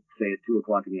call, say, at 2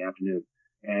 o'clock in the afternoon,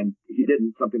 and he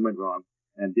didn't. Something went wrong,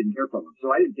 and didn't hear from him.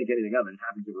 So I didn't think anything of it. It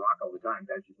happens in rock all the time.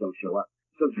 Guys just don't show up.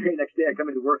 So the very next day, I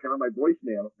come into work, I'm on my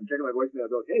voicemail. I'm checking my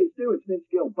voicemail. I go, "Hey, Stu, it's Vince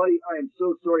Gill. Buddy, I am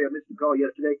so sorry I missed the call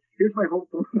yesterday. Here's my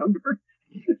home phone number."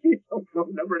 His home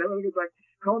phone number and everything. Is like,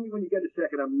 "Call me when you get a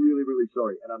second. I'm really, really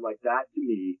sorry." And I'm like, that to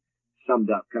me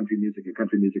summed up country music and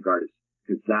country music artists.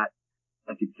 Because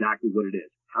that's exactly what it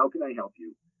is. How can I help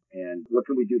you? And what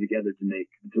can we do together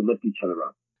to lift each other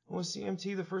up? Was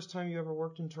CMT the first time you ever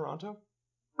worked in Toronto?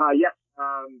 Yes.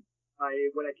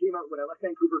 When I left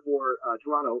Vancouver for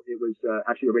Toronto, it was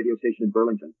actually a radio station in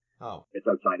Burlington. Oh. It's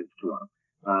outside of Toronto.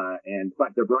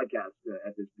 But their broadcast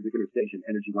at this particular station,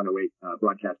 Energy 108,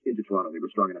 broadcast into Toronto. They were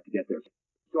strong enough to get there.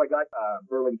 So I got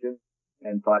Burlington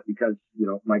and thought, because,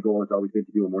 my goal has always been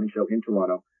to do a morning show in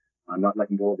Toronto, I'm not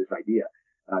letting go of this idea.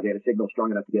 They had a signal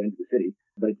strong enough to get into the city,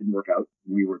 but it didn't work out.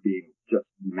 We were being just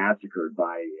massacred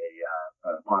by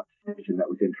a pop station that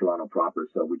was in Toronto proper,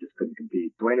 so we just couldn't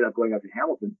compete. So I ended up going out to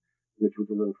Hamilton, which was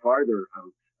a little farther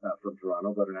out from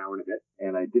Toronto, about an hour and a bit.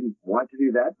 And I didn't want to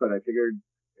do that, but I figured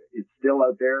it's still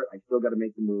out there. I still got to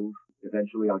make the move.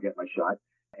 Eventually I'll get my shot.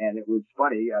 And it was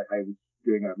funny. I was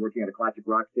working at a classic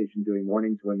rock station doing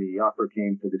mornings when the offer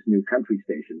came for this new country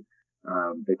station.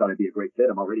 They thought I'd be a great fit.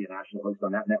 I'm already a national host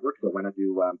on that network, so why not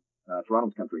do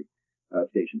Toronto's country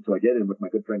station? So I did, and with my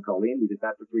good friend Colleen, we did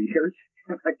that for 3 years.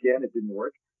 Again, it didn't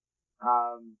work.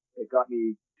 It got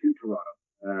me to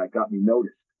Toronto, got me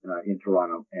noticed in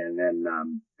Toronto, and then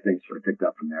things sort of picked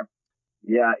up from there.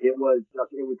 Yeah, it was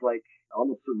like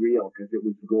almost surreal because it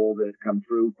was the goal that had come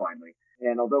through finally.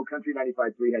 And although Country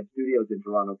 95.3 had studios in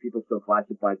Toronto, people still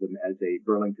classified them as a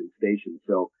Burlington station.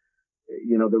 So,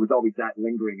 there was always that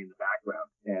lingering in the background.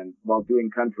 And while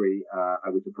doing country, I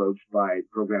was approached by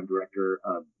program director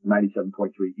of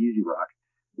 97.3 Easy Rock,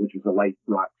 which was a light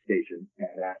rock station,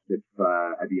 and asked if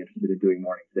I'd be interested in doing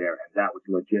mornings there. And that was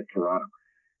legit Toronto.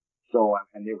 So,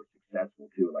 and they were successful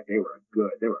too. Like they were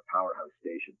a powerhouse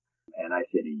station. And I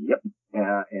said, yep.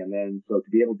 And then, so to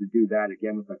be able to do that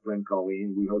again with my friend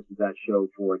Colleen, we hosted that show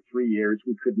for 3 years.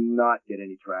 We could not get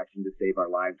any traction to save our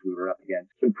lives. We were up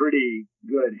against some pretty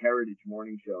good heritage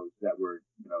morning shows that were,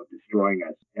 destroying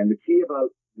us. And the key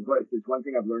about there's one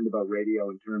thing I've learned about radio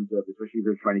in terms of, especially if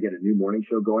you're trying to get a new morning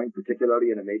show going,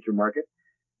 particularly in a major market,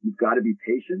 you've got to be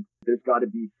patient. There's got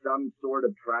to be some sort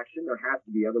of traction. There has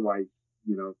to be. Otherwise,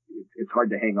 it's hard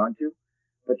to hang on to.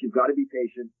 But you've got to be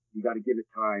patient. You got to give it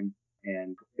time.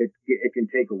 And it can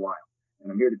take a while.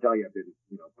 And I'm here to tell you I've been,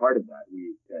 part of that.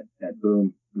 We at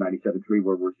Boom 97.3,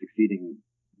 where we're succeeding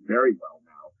very well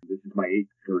now. This is my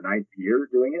 8th or 9th year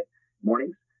doing it,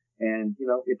 mornings. And,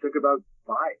 it took about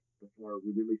 5 before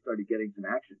we really started getting some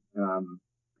action.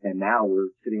 And now we're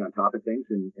sitting on top of things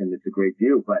and it's a great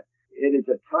view. But it is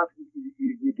a tough,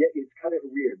 you get, it's kind of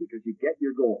weird because you get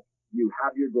your goal. You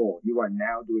have your goal. You are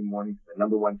now doing mornings at the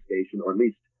number one station, or at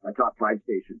least a top 5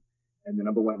 station, and the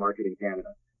number one market in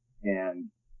Canada. And,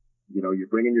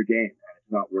 you're bringing your game and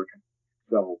it's not working.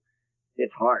 So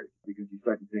it's hard because you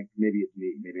start to think, maybe it's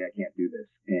me. Maybe I can't do this.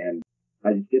 And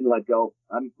I just didn't let go.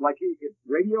 I'm like, it's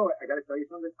radio. I got to tell you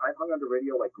something. I've hung on to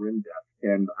radio like grim death,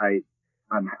 and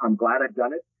I'm glad I've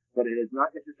done it, but it has not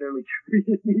necessarily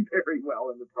treated me very well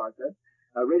in the process.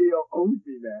 Radio owes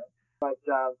me, man, but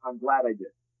I'm glad I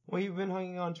did. Well, you've been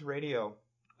hanging on to radio,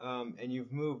 and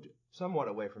you've moved somewhat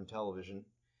away from television.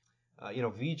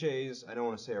 VJs, I don't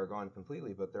want to say are gone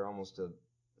completely, but they're almost a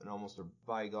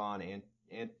bygone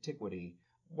antiquity.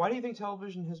 Why do you think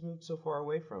television has moved so far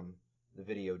away from the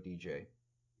video DJ?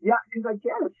 Yeah, because I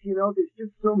guess, there's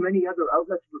just so many other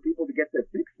outlets for people to get their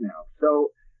fix now.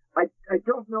 So I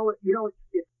don't know, you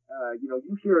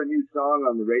hear a new song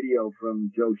on the radio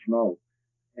from Joe Schmo,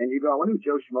 and you go, I wonder who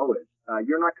Joe Schmo is.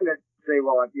 You're not going to say,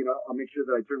 well, I'll make sure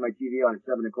that I turn my TV on at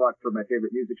 7 o'clock for my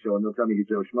favorite music show, and they'll tell me who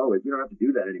Joe Schmo is. You don't have to do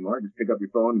that anymore. Just pick up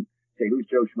your phone and say, who's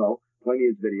Joe Schmo? Play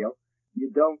me his video. You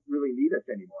don't really need us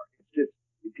anymore. It's just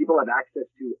people have access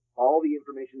to all the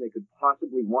information they could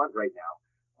possibly want right now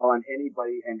on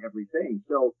anybody and everything.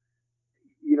 So,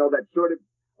 that sort of,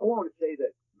 I won't want to say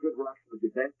that Good Rockin was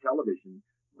event television,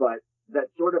 but that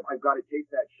sort of, I've got to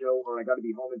tape that show or I got to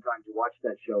be home in time to watch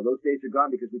that show. Those days are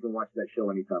gone because we can watch that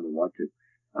show anytime we want to.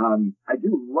 I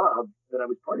do love that I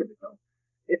was part of it though.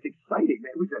 It's exciting,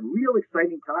 man. It was a real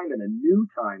exciting time and a new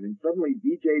time. And suddenly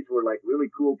DJs were like really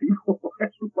cool people.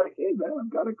 I was like, hey man,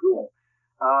 I'm kind of cool.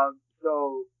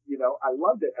 So, I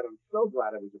loved it and I'm so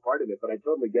glad I was a part of it, but I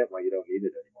totally get why you don't need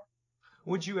it anymore.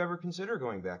 Would you ever consider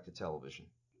going back to television?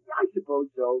 I suppose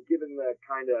so, given the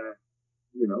kind of,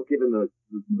 given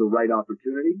the right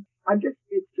opportunity.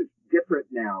 It's just different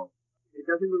now. It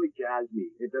doesn't really jazz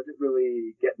me. It doesn't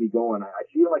really get me going. I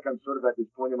feel like I'm sort of at this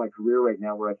point in my career right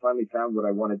now where I finally found what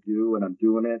I want to do and I'm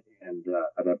doing it and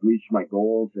I've reached my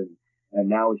goals and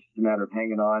now it's just a matter of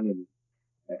hanging on and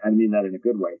I mean that in a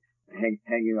good way,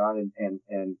 hanging on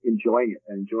and enjoying it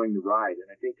and enjoying the ride.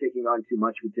 And I think taking on too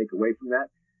much would take away from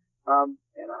that. I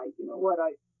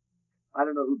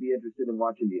don't know who'd be interested in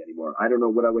watching me anymore. I don't know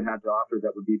what I would have to offer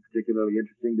that would be particularly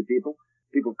interesting to people.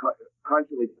 People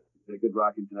constantly the Good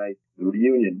Rockin Tonite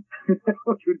reunion,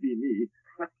 which would be me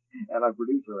and our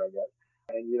producer, I guess.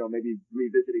 And, maybe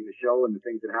revisiting the show and the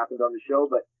things that happened on the show.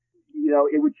 But,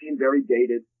 it would seem very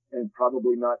dated and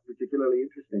probably not particularly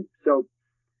interesting. So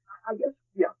I guess,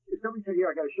 yeah, if somebody said, here,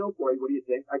 I got a show for you, what do you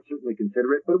think? I'd certainly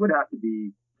consider it, but it would have to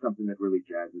be something that really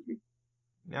jazzes me.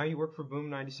 Now you work for Boom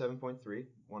 97.3,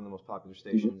 one of the most popular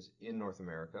stations in North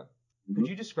America. Could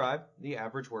you describe the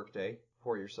average workday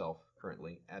for yourself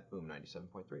currently at Boom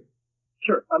 97.3?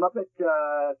 Sure. I'm up at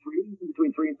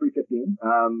between 3 and 3:15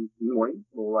 in the morning.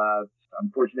 Well,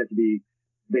 I'm fortunate to be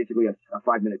basically a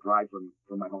 5-minute drive from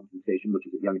my home to the station, which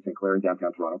is at Yonge and St. Clair in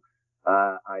downtown Toronto.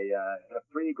 I get up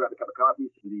 3, grab a cup of coffee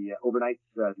to the overnights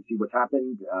to see what's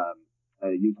happened. I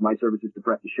use my services to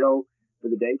prep the show for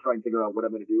the day, try and figure out what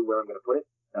I'm going to do, where I'm going to put it,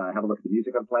 have a look at the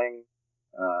music I'm playing.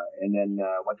 And then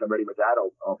once I'm ready with that,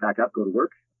 I'll pack up, go to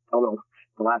work. Although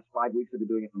the last 5 weeks I've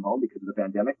been doing it from home because of the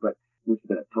pandemic, but this has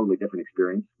been a totally different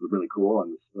experience. It was really cool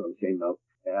on the same note.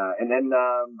 And then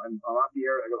I'm off the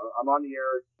air. I'm on the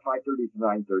air 5:30 to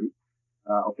 9:30.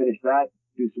 I'll finish that,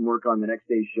 do some work on the next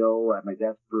day's show at my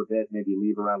desk for a bit, maybe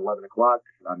leave around 11 o'clock.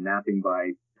 I'm napping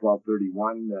by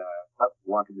 12:31, up,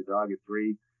 walking the dog at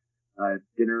 3,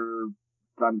 dinner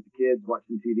time with the kids, watch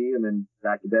some TV, and then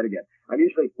back to bed again. I'm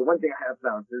usually, the one thing I have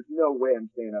found, there's no way I'm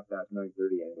staying up past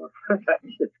 9:30 anymore. I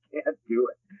just can't do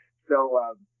it. So,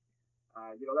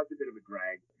 that's a bit of a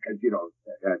drag because,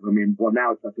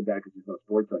 now it's not so bad because there's no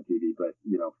sports on TV, but,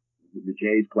 the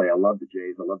Jays play. I love the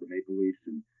Jays. I love the Maple Leafs,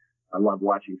 and I love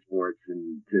watching sports,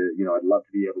 and I'd love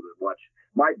to be able to watch.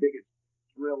 My biggest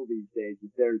thrill these days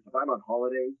is if I'm on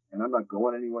holidays and I'm not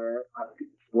going anywhere, I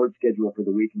can sports schedule for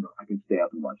the week and I can stay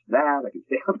up and watch that. I can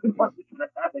stay up and watch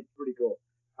that. It's pretty cool.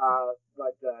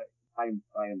 But I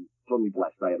am totally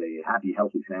blessed. I have a happy,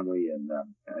 healthy family, and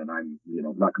I'm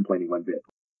not complaining one bit.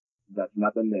 That's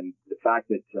nothing. And the fact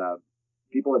that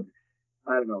people have,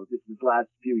 I don't know, this last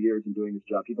few years in doing this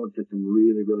job, people have said some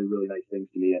really, really, really nice things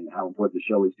to me and how important the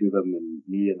show is to them and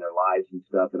me and their lives and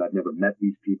stuff. And I've never met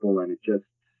these people, and it's just,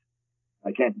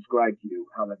 I can't describe to you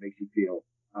how that makes you feel,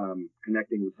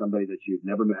 connecting with somebody that you've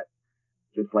never met,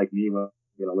 just like me,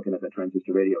 looking at that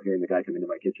transistor radio, hearing the guy come into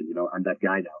my kitchen, I'm that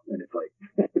guy now. And it's like,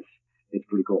 it's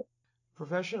pretty cool.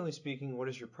 Professionally speaking, what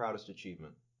is your proudest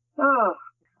achievement?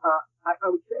 I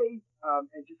would say,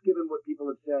 and just given what people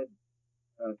have said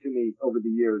to me over the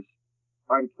years,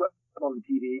 I'm proud on the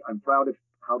TV. I'm proud of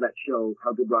how that show,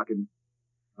 how Good Rockin'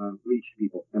 reached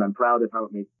people, and I'm proud of how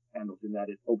it made handles in that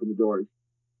it opened the doors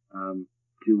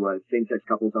to same-sex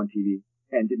couples on TV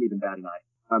and didn't even bat an eye.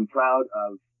 I'm proud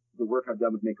of the work I've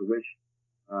done with Make-A-Wish.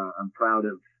 I'm proud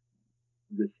of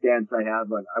the stance I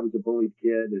have on, I was a bullied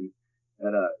kid and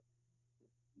had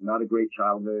not a great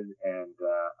childhood, and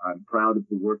I'm proud of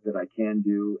the work that I can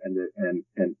do and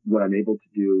what I'm able to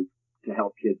do to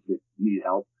help kids that need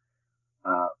help.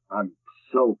 I'm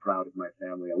so proud of my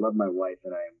family. I love my wife,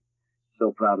 and I am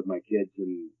so proud of my kids,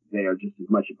 and they are just as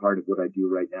much a part of what I do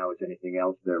right now as anything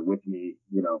else. They're with me,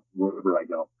 wherever I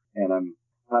go. And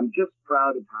I'm just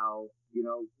proud of how, in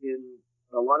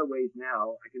a lot of ways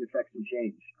now, I can affect some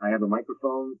change. I have a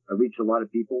microphone. I reach a lot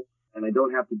of people, and I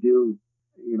don't have to do,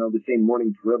 the same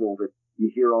morning drivel that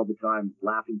you hear all the time,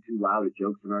 laughing too loud at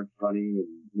jokes that aren't funny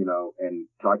and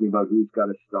talking about who's got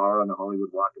a star on the Hollywood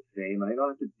Walk of Fame. And I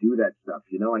don't have to do that stuff.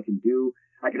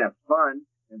 I can have fun,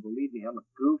 and believe me, I'm a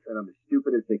goof and I'm as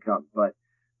stupid as they come. But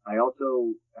I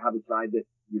also have a side that,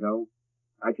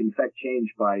 I can affect change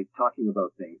by talking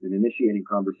about things and initiating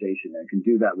conversation. I can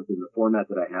do that within the format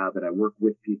that I have, and I work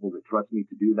with people that trust me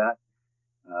to do that,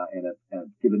 and have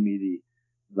given me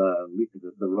the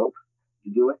rope to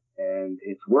do it, and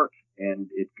it's worked, and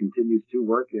it continues to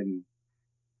work. And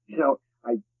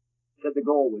I said the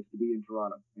goal was to be in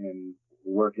Toronto and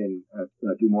work in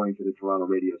do mornings at a Toronto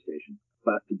radio station,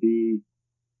 but to be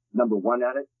number one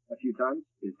at it a few times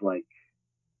is like,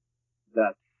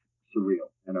 that's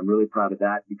surreal. And I'm really proud of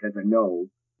that, because I know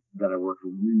that I worked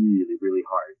really, really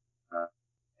hard,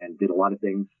 and did a lot of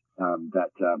things, that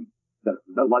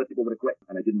a lot of people would have quit,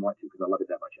 and I didn't want to, because I love it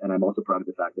that much. And I'm also proud of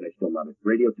the fact that I still love it.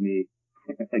 Radio to me,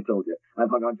 I told you,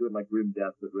 I've hung on to it like grim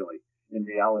death, but really, in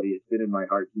reality, it's been in my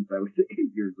heart since I was 8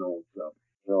 years old. So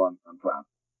I'm proud.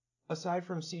 Aside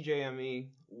from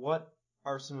CJME, what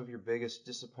are some of your biggest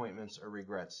disappointments or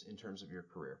regrets in terms of your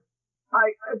career?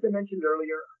 As I mentioned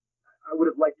earlier, I would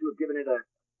have liked to have given it a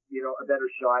better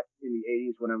shot in the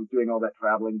 80s when I was doing all that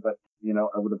traveling, but,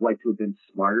 I would have liked to have been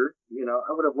smarter.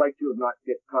 I would have liked to have not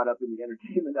get caught up in the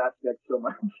entertainment aspect so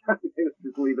much. Let's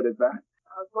just leave it at that.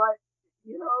 But,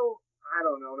 I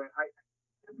don't know, man.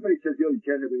 Everybody says, you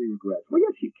can't have any regrets. Well,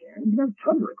 yes, you can. You have a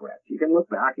ton of regrets. You can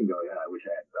look back and go, yeah, I wish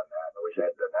I had done that. I wish I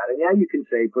had done that. And yeah, you can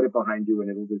say, put it behind you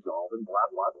and it'll dissolve and blah,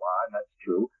 blah, blah. And that's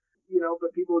true.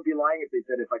 But people would be lying if they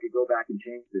said, if I could go back and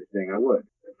change this thing, I would.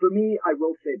 For me, I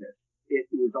will say this. It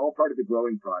was all part of the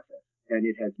growing process, and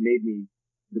it has made me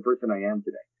the person I am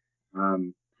today.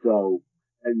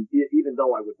 And even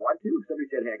though I would want to, if somebody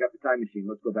said, hey, I got the time machine,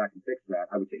 let's go back and fix that,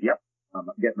 I would say, yep, I'm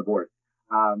getting aboard.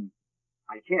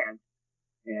 I can't,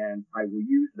 and I will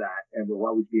use that, and will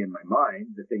always be in my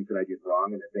mind, the things that I did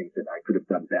wrong and the things that I could have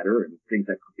done better, and things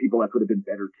that people I could have been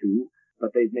better to.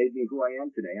 But they've made me who I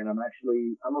am today, and I'm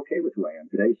okay with who I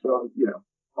am today. So,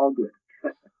 all good.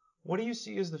 What do you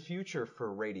see as the future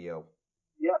for radio?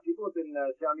 Yeah, people have been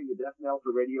sounding the death knell for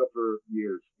radio for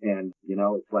years. And,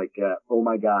 it's like, oh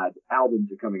my God, albums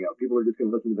are coming out. People are just going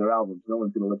to listen to their albums. No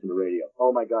one's going to listen to radio.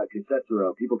 Oh my God, cassettes are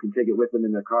out. People can take it with them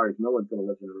in their cars. No one's going to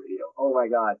listen to radio. Oh my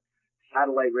God,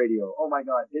 satellite radio. Oh my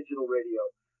God, digital radio.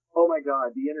 Oh my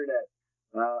God, the internet.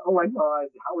 Oh my God,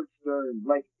 Howard Stern.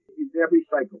 Like, every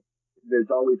cycle.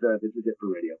 There's always this is it for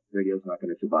radio. Radio's not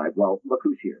going to survive. Well, look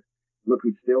who's here. Look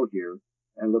who's still here.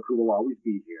 And look who will always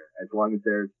be here. As long as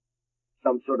there's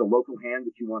some sort of local hand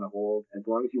that you want to hold, as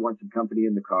long as you want some company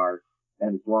in the car,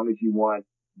 and as long as you want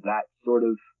that sort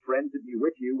of friend to be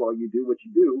with you while you do what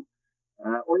you do,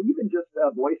 or even just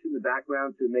a voice in the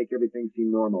background to make everything seem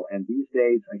normal. And these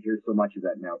days, I hear so much of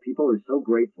that now. People are so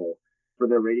grateful for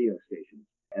their radio stations.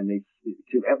 And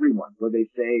to everyone, where they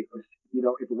say, if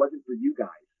it wasn't for you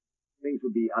guys, things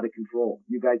would be out of control.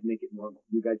 You guys make it normal.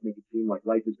 You guys make it seem like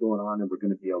life is going on and we're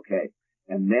going to be okay.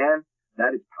 And man,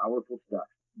 that is powerful stuff.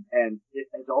 And it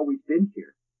has always been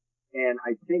here. And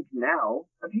I think now,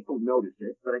 people notice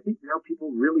it, but I think now people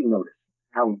really notice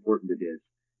how important it is.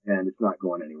 And it's not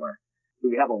going anywhere.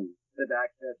 We have a lot of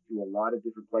access to a lot of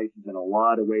different places and a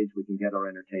lot of ways we can get our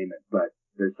entertainment. But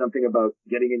there's something about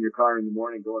getting in your car in the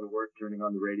morning, going to work, turning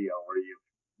on the radio, where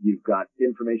you've got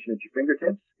information at your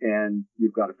fingertips, and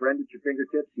you've got a friend at your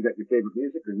fingertips. You got your favorite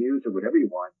music or news or whatever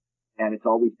you want, and it's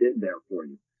always been there for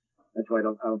you. That's why I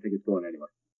don't think it's going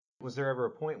anywhere. Was there ever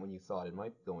a point when you thought it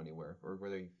might go anywhere, or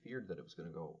whether you feared that it was going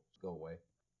to go away?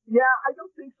 Yeah, I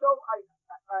don't think so.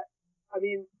 I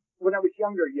mean, when I was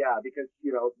younger, yeah, because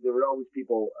there were always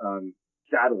people.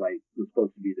 Satellite was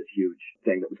supposed to be this huge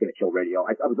thing that was going to kill radio.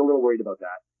 I was a little worried about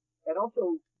that, and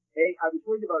also, I was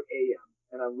worried about AM.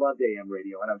 and I loved AM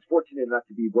radio. And I was fortunate enough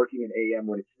to be working in AM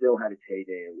when it still had its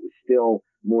heyday. It was still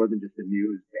more than just a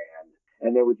news band.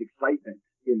 And there was excitement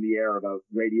in the air about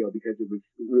radio because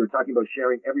we were talking about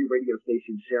sharing, every radio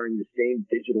station sharing the same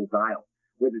digital dial,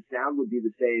 where the sound would be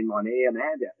the same on AM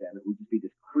and FM. It would just be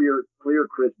this clear,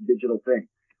 crisp digital thing,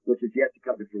 which is yet to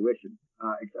come to fruition,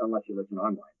 unless you listen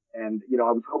online. And, you know,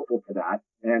 I was hopeful for that.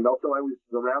 And also I was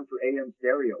around for AM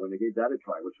stereo when they gave that a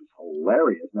try, which was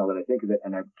hilarious now that I think of it.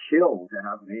 And I'm killed to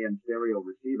have an AM stereo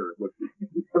receiver.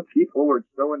 People were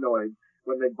so annoyed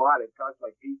when they bought it. It cost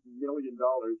like $8 million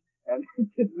and it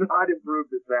did not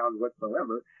improve the sound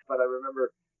whatsoever. But I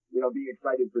remember, you know, being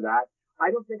excited for that.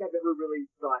 I don't think I've ever really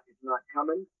thought it's not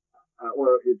coming,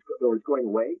 or it's going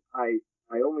away. I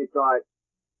only thought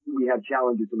we had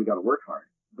challenges and we got to work hard,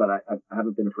 but I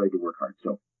haven't been afraid to work hard.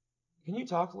 So, can you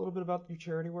talk a little bit about your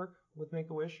charity work with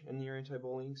Make-A-Wish and your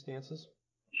anti-bullying stances?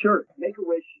 Sure.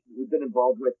 Make-A-Wish we've been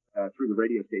involved with through the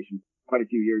radio station quite a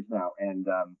few years now, and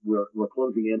we're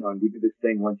closing in on. We do this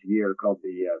thing once a year called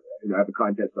I have a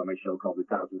contest on my show called the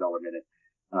 $1,000 Minute.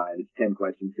 And it's 10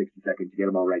 questions, 60 seconds. You get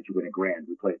them all right, you win $1,000.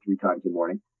 We play it 3 times in the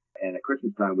morning. And at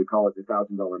Christmas time, we call it the $1,000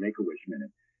 Make-A-Wish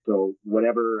Minute. So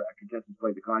whatever contestants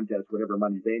play the contest, whatever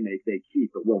money they make, they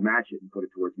keep, but we'll match it and put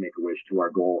it towards Make-A-Wish to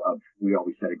our goal of, we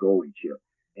always set a goal each year.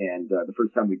 And the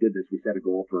first time we did this, we set a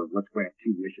goal for let's grant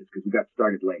 2 wishes because we got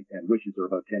started late and wishes are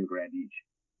about $10,000 each.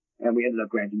 And we ended up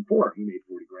granting 4. He made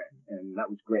 $40,000. And that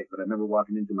was great. But I remember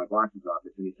walking into my boss's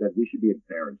office and he said, we should be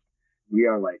embarrassed. We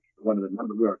are like we're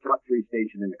a top 3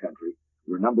 station in the country.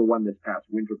 We're number 1 this past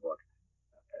winter book.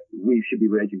 We should be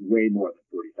raising way more than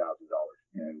 $40,000.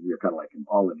 And we were kind of like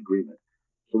all in agreement.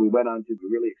 So we went on to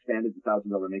really expanded the $1,000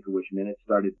 Make-A-Wish Minute,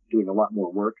 started doing a lot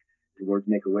more work towards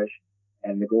Make-A-Wish.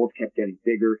 And the goals kept getting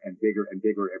bigger and bigger and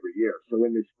bigger every year. So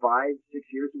in this 5-6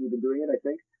 years that we've been doing it, I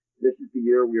think this is the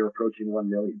year we are approaching 1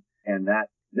 million. And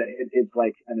it's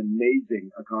like an amazing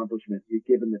accomplishment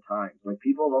given the times. Like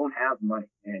people don't have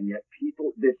money and yet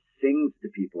this sings to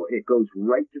people. It goes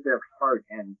right to their heart.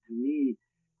 And to me,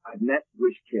 I've met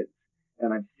Wish Kids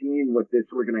and I've seen what this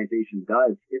organization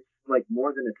does. It's like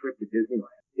more than a trip to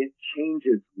Disneyland. It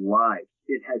changes lives.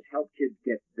 It has helped kids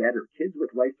get better. Kids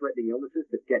with life-threatening illnesses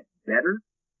that get better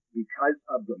because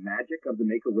of the magic of the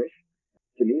Make-A-Wish.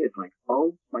 To me, it's like,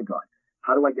 oh my God,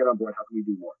 how do I get on board? How can we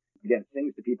do more? Again, it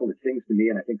sings to people, it sings to me,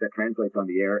 and I think that translates on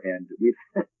the air. And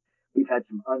we've had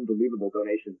some unbelievable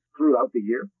donations throughout the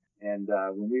year. And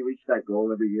when we reach that goal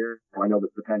every year, I know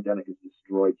that the pandemic has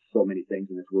destroyed so many things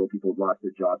in this world. People have lost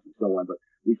their jobs and so on, but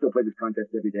we still play this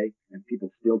contest every day, and people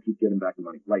still keep giving back the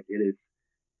money. Like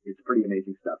it's pretty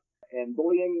amazing stuff. And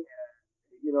bullying,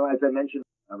 you know, as I mentioned,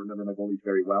 I remember my bullies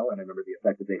very well, and I remember the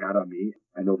effect that they had on me.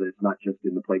 I know that it's not just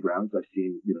in the playgrounds. I've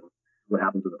seen, you know, what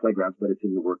happens in the playgrounds, but it's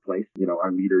in the workplace. You know,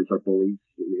 our leaders are bullies.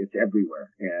 It's everywhere.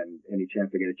 And any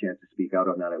chance I get a chance to speak out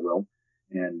on that, I will,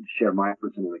 and share my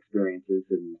personal experiences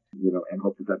and, you know, and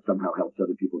hope that somehow helps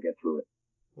other people get through it.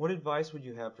 What advice would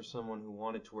you have for someone who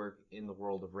wanted to work in the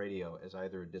world of radio as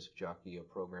either a disc jockey, a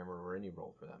programmer, or any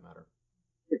role for that matter?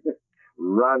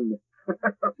 Run.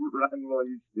 Run while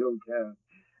you still can.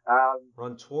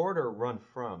 Run toward or run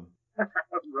from?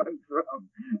 Run from.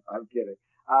 I'm kidding.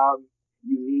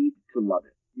 You need to love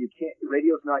it. You can't,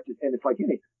 radio's not just, and it's like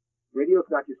anything. Radio's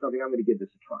not just something I'm going to give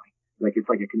this a try. Like it's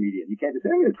like a comedian. You can't just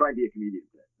say, I'm going to try and be a comedian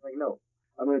today. Like, no,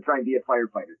 I'm going to try and be a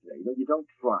firefighter today. You don't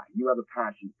try. You have a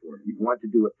passion for it. You want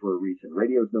to do it for a reason.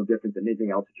 Radio is no different than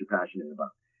anything else that you're passionate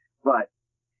about. But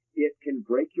it can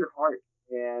break your heart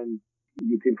and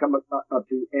you can come up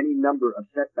to any number of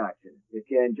setbacks in it. It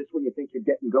can, just when you think you're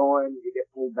getting going, you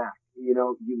get pulled back. You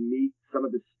know, you meet some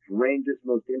of the strangest,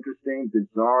 most interesting,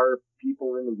 bizarre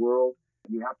people in the world.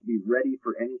 You have to be ready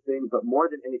for anything, but more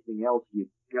than anything else, you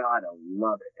gotta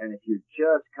love it. And if you're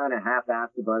just kind of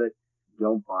half-assed about it,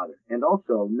 don't bother. And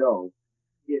also know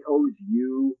it owes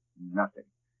you nothing.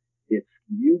 It's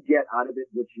you get out of it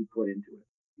what you put into it.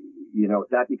 You know,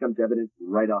 that becomes evident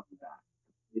right off the bat.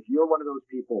 If you're one of those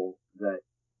people that,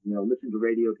 you know, listen to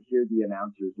radio to hear the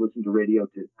announcers, listen to radio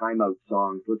to time out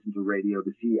songs, listen to radio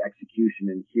to see execution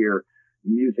and hear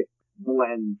music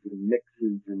blends and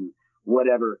mixes and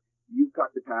whatever, you've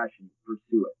got the passion,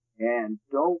 pursue it. And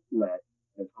don't let,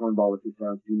 as cornball as it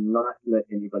sounds, do not let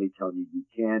anybody tell you you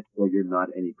can't or you're not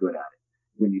any good at it.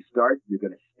 When you start, you're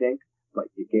going to stink,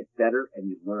 but you get better and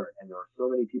you learn. And there are so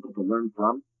many people to learn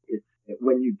from.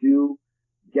 When you do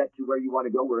get to where you want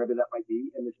to go, wherever that might be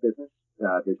in this business,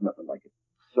 there's nothing like it.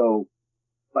 So,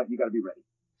 but you got to be ready.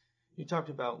 You talked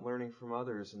about learning from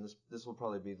others, and this will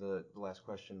probably be the last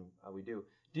question we do.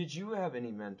 Did you have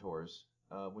any mentors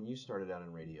when you started out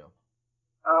in radio?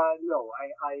 No,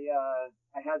 I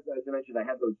had, as I mentioned, I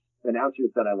had those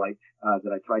announcers that I liked,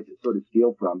 that I tried to sort of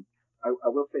steal from. I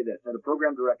will say this: I had a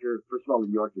program director, first of all,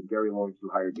 in Yorkton, Gary Lawrence, who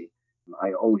hired me.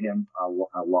 I owe him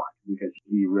a lot because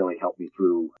he really helped me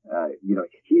through.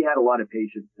 He had a lot of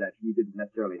patience that he didn't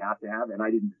necessarily have to have, and I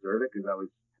didn't deserve it because I was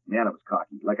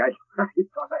cocky. Like I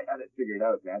thought I had it figured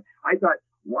out, man. I thought,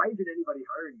 why isn't anybody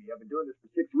hiring me? I've been doing this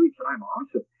for 6 weeks and I'm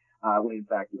awesome. When in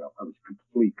fact, I was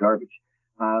complete garbage.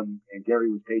 And Gary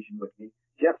was patient with me.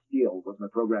 Jeff Steele was my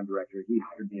program director. He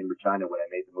hired me in Regina when I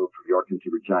made the move from Yorkton to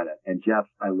Regina. And Jeff,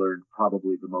 I learned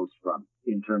probably the most from,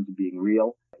 in terms of being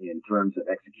real, in terms of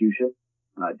execution,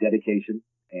 dedication,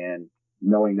 and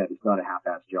knowing that it's not a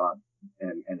half-assed job.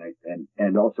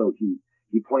 And also he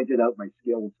pointed out my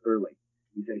skills early.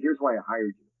 He said, here's why I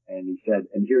hired you. And he said,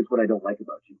 and here's what I don't like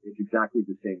about you. It's exactly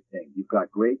the same thing. You've got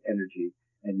great energy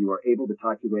and you are able to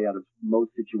talk your way out of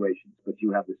most situations, but you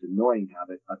have this annoying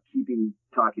habit of keeping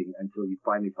talking until you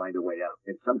finally find a way out.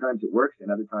 And sometimes it works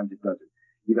and other times it doesn't.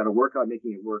 You got to work on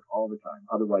making it work all the time.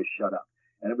 Otherwise, shut up.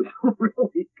 And it was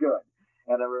really good.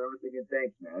 And I remember thinking,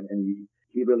 thanks, man. And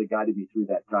he really guided me through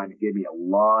that time. It gave me a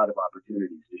lot of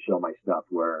opportunities to show my stuff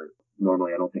where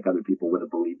normally I don't think other people would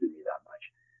have believed in me that much.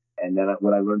 And then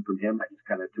what I learned from him, I just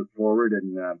kind of took forward,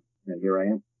 and here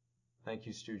I am. Thank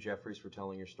you, Stu Jeffries, for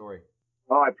telling your story.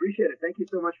 Oh, I appreciate it. Thank you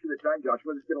so much for the time,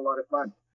 Joshua. It's been a lot of fun.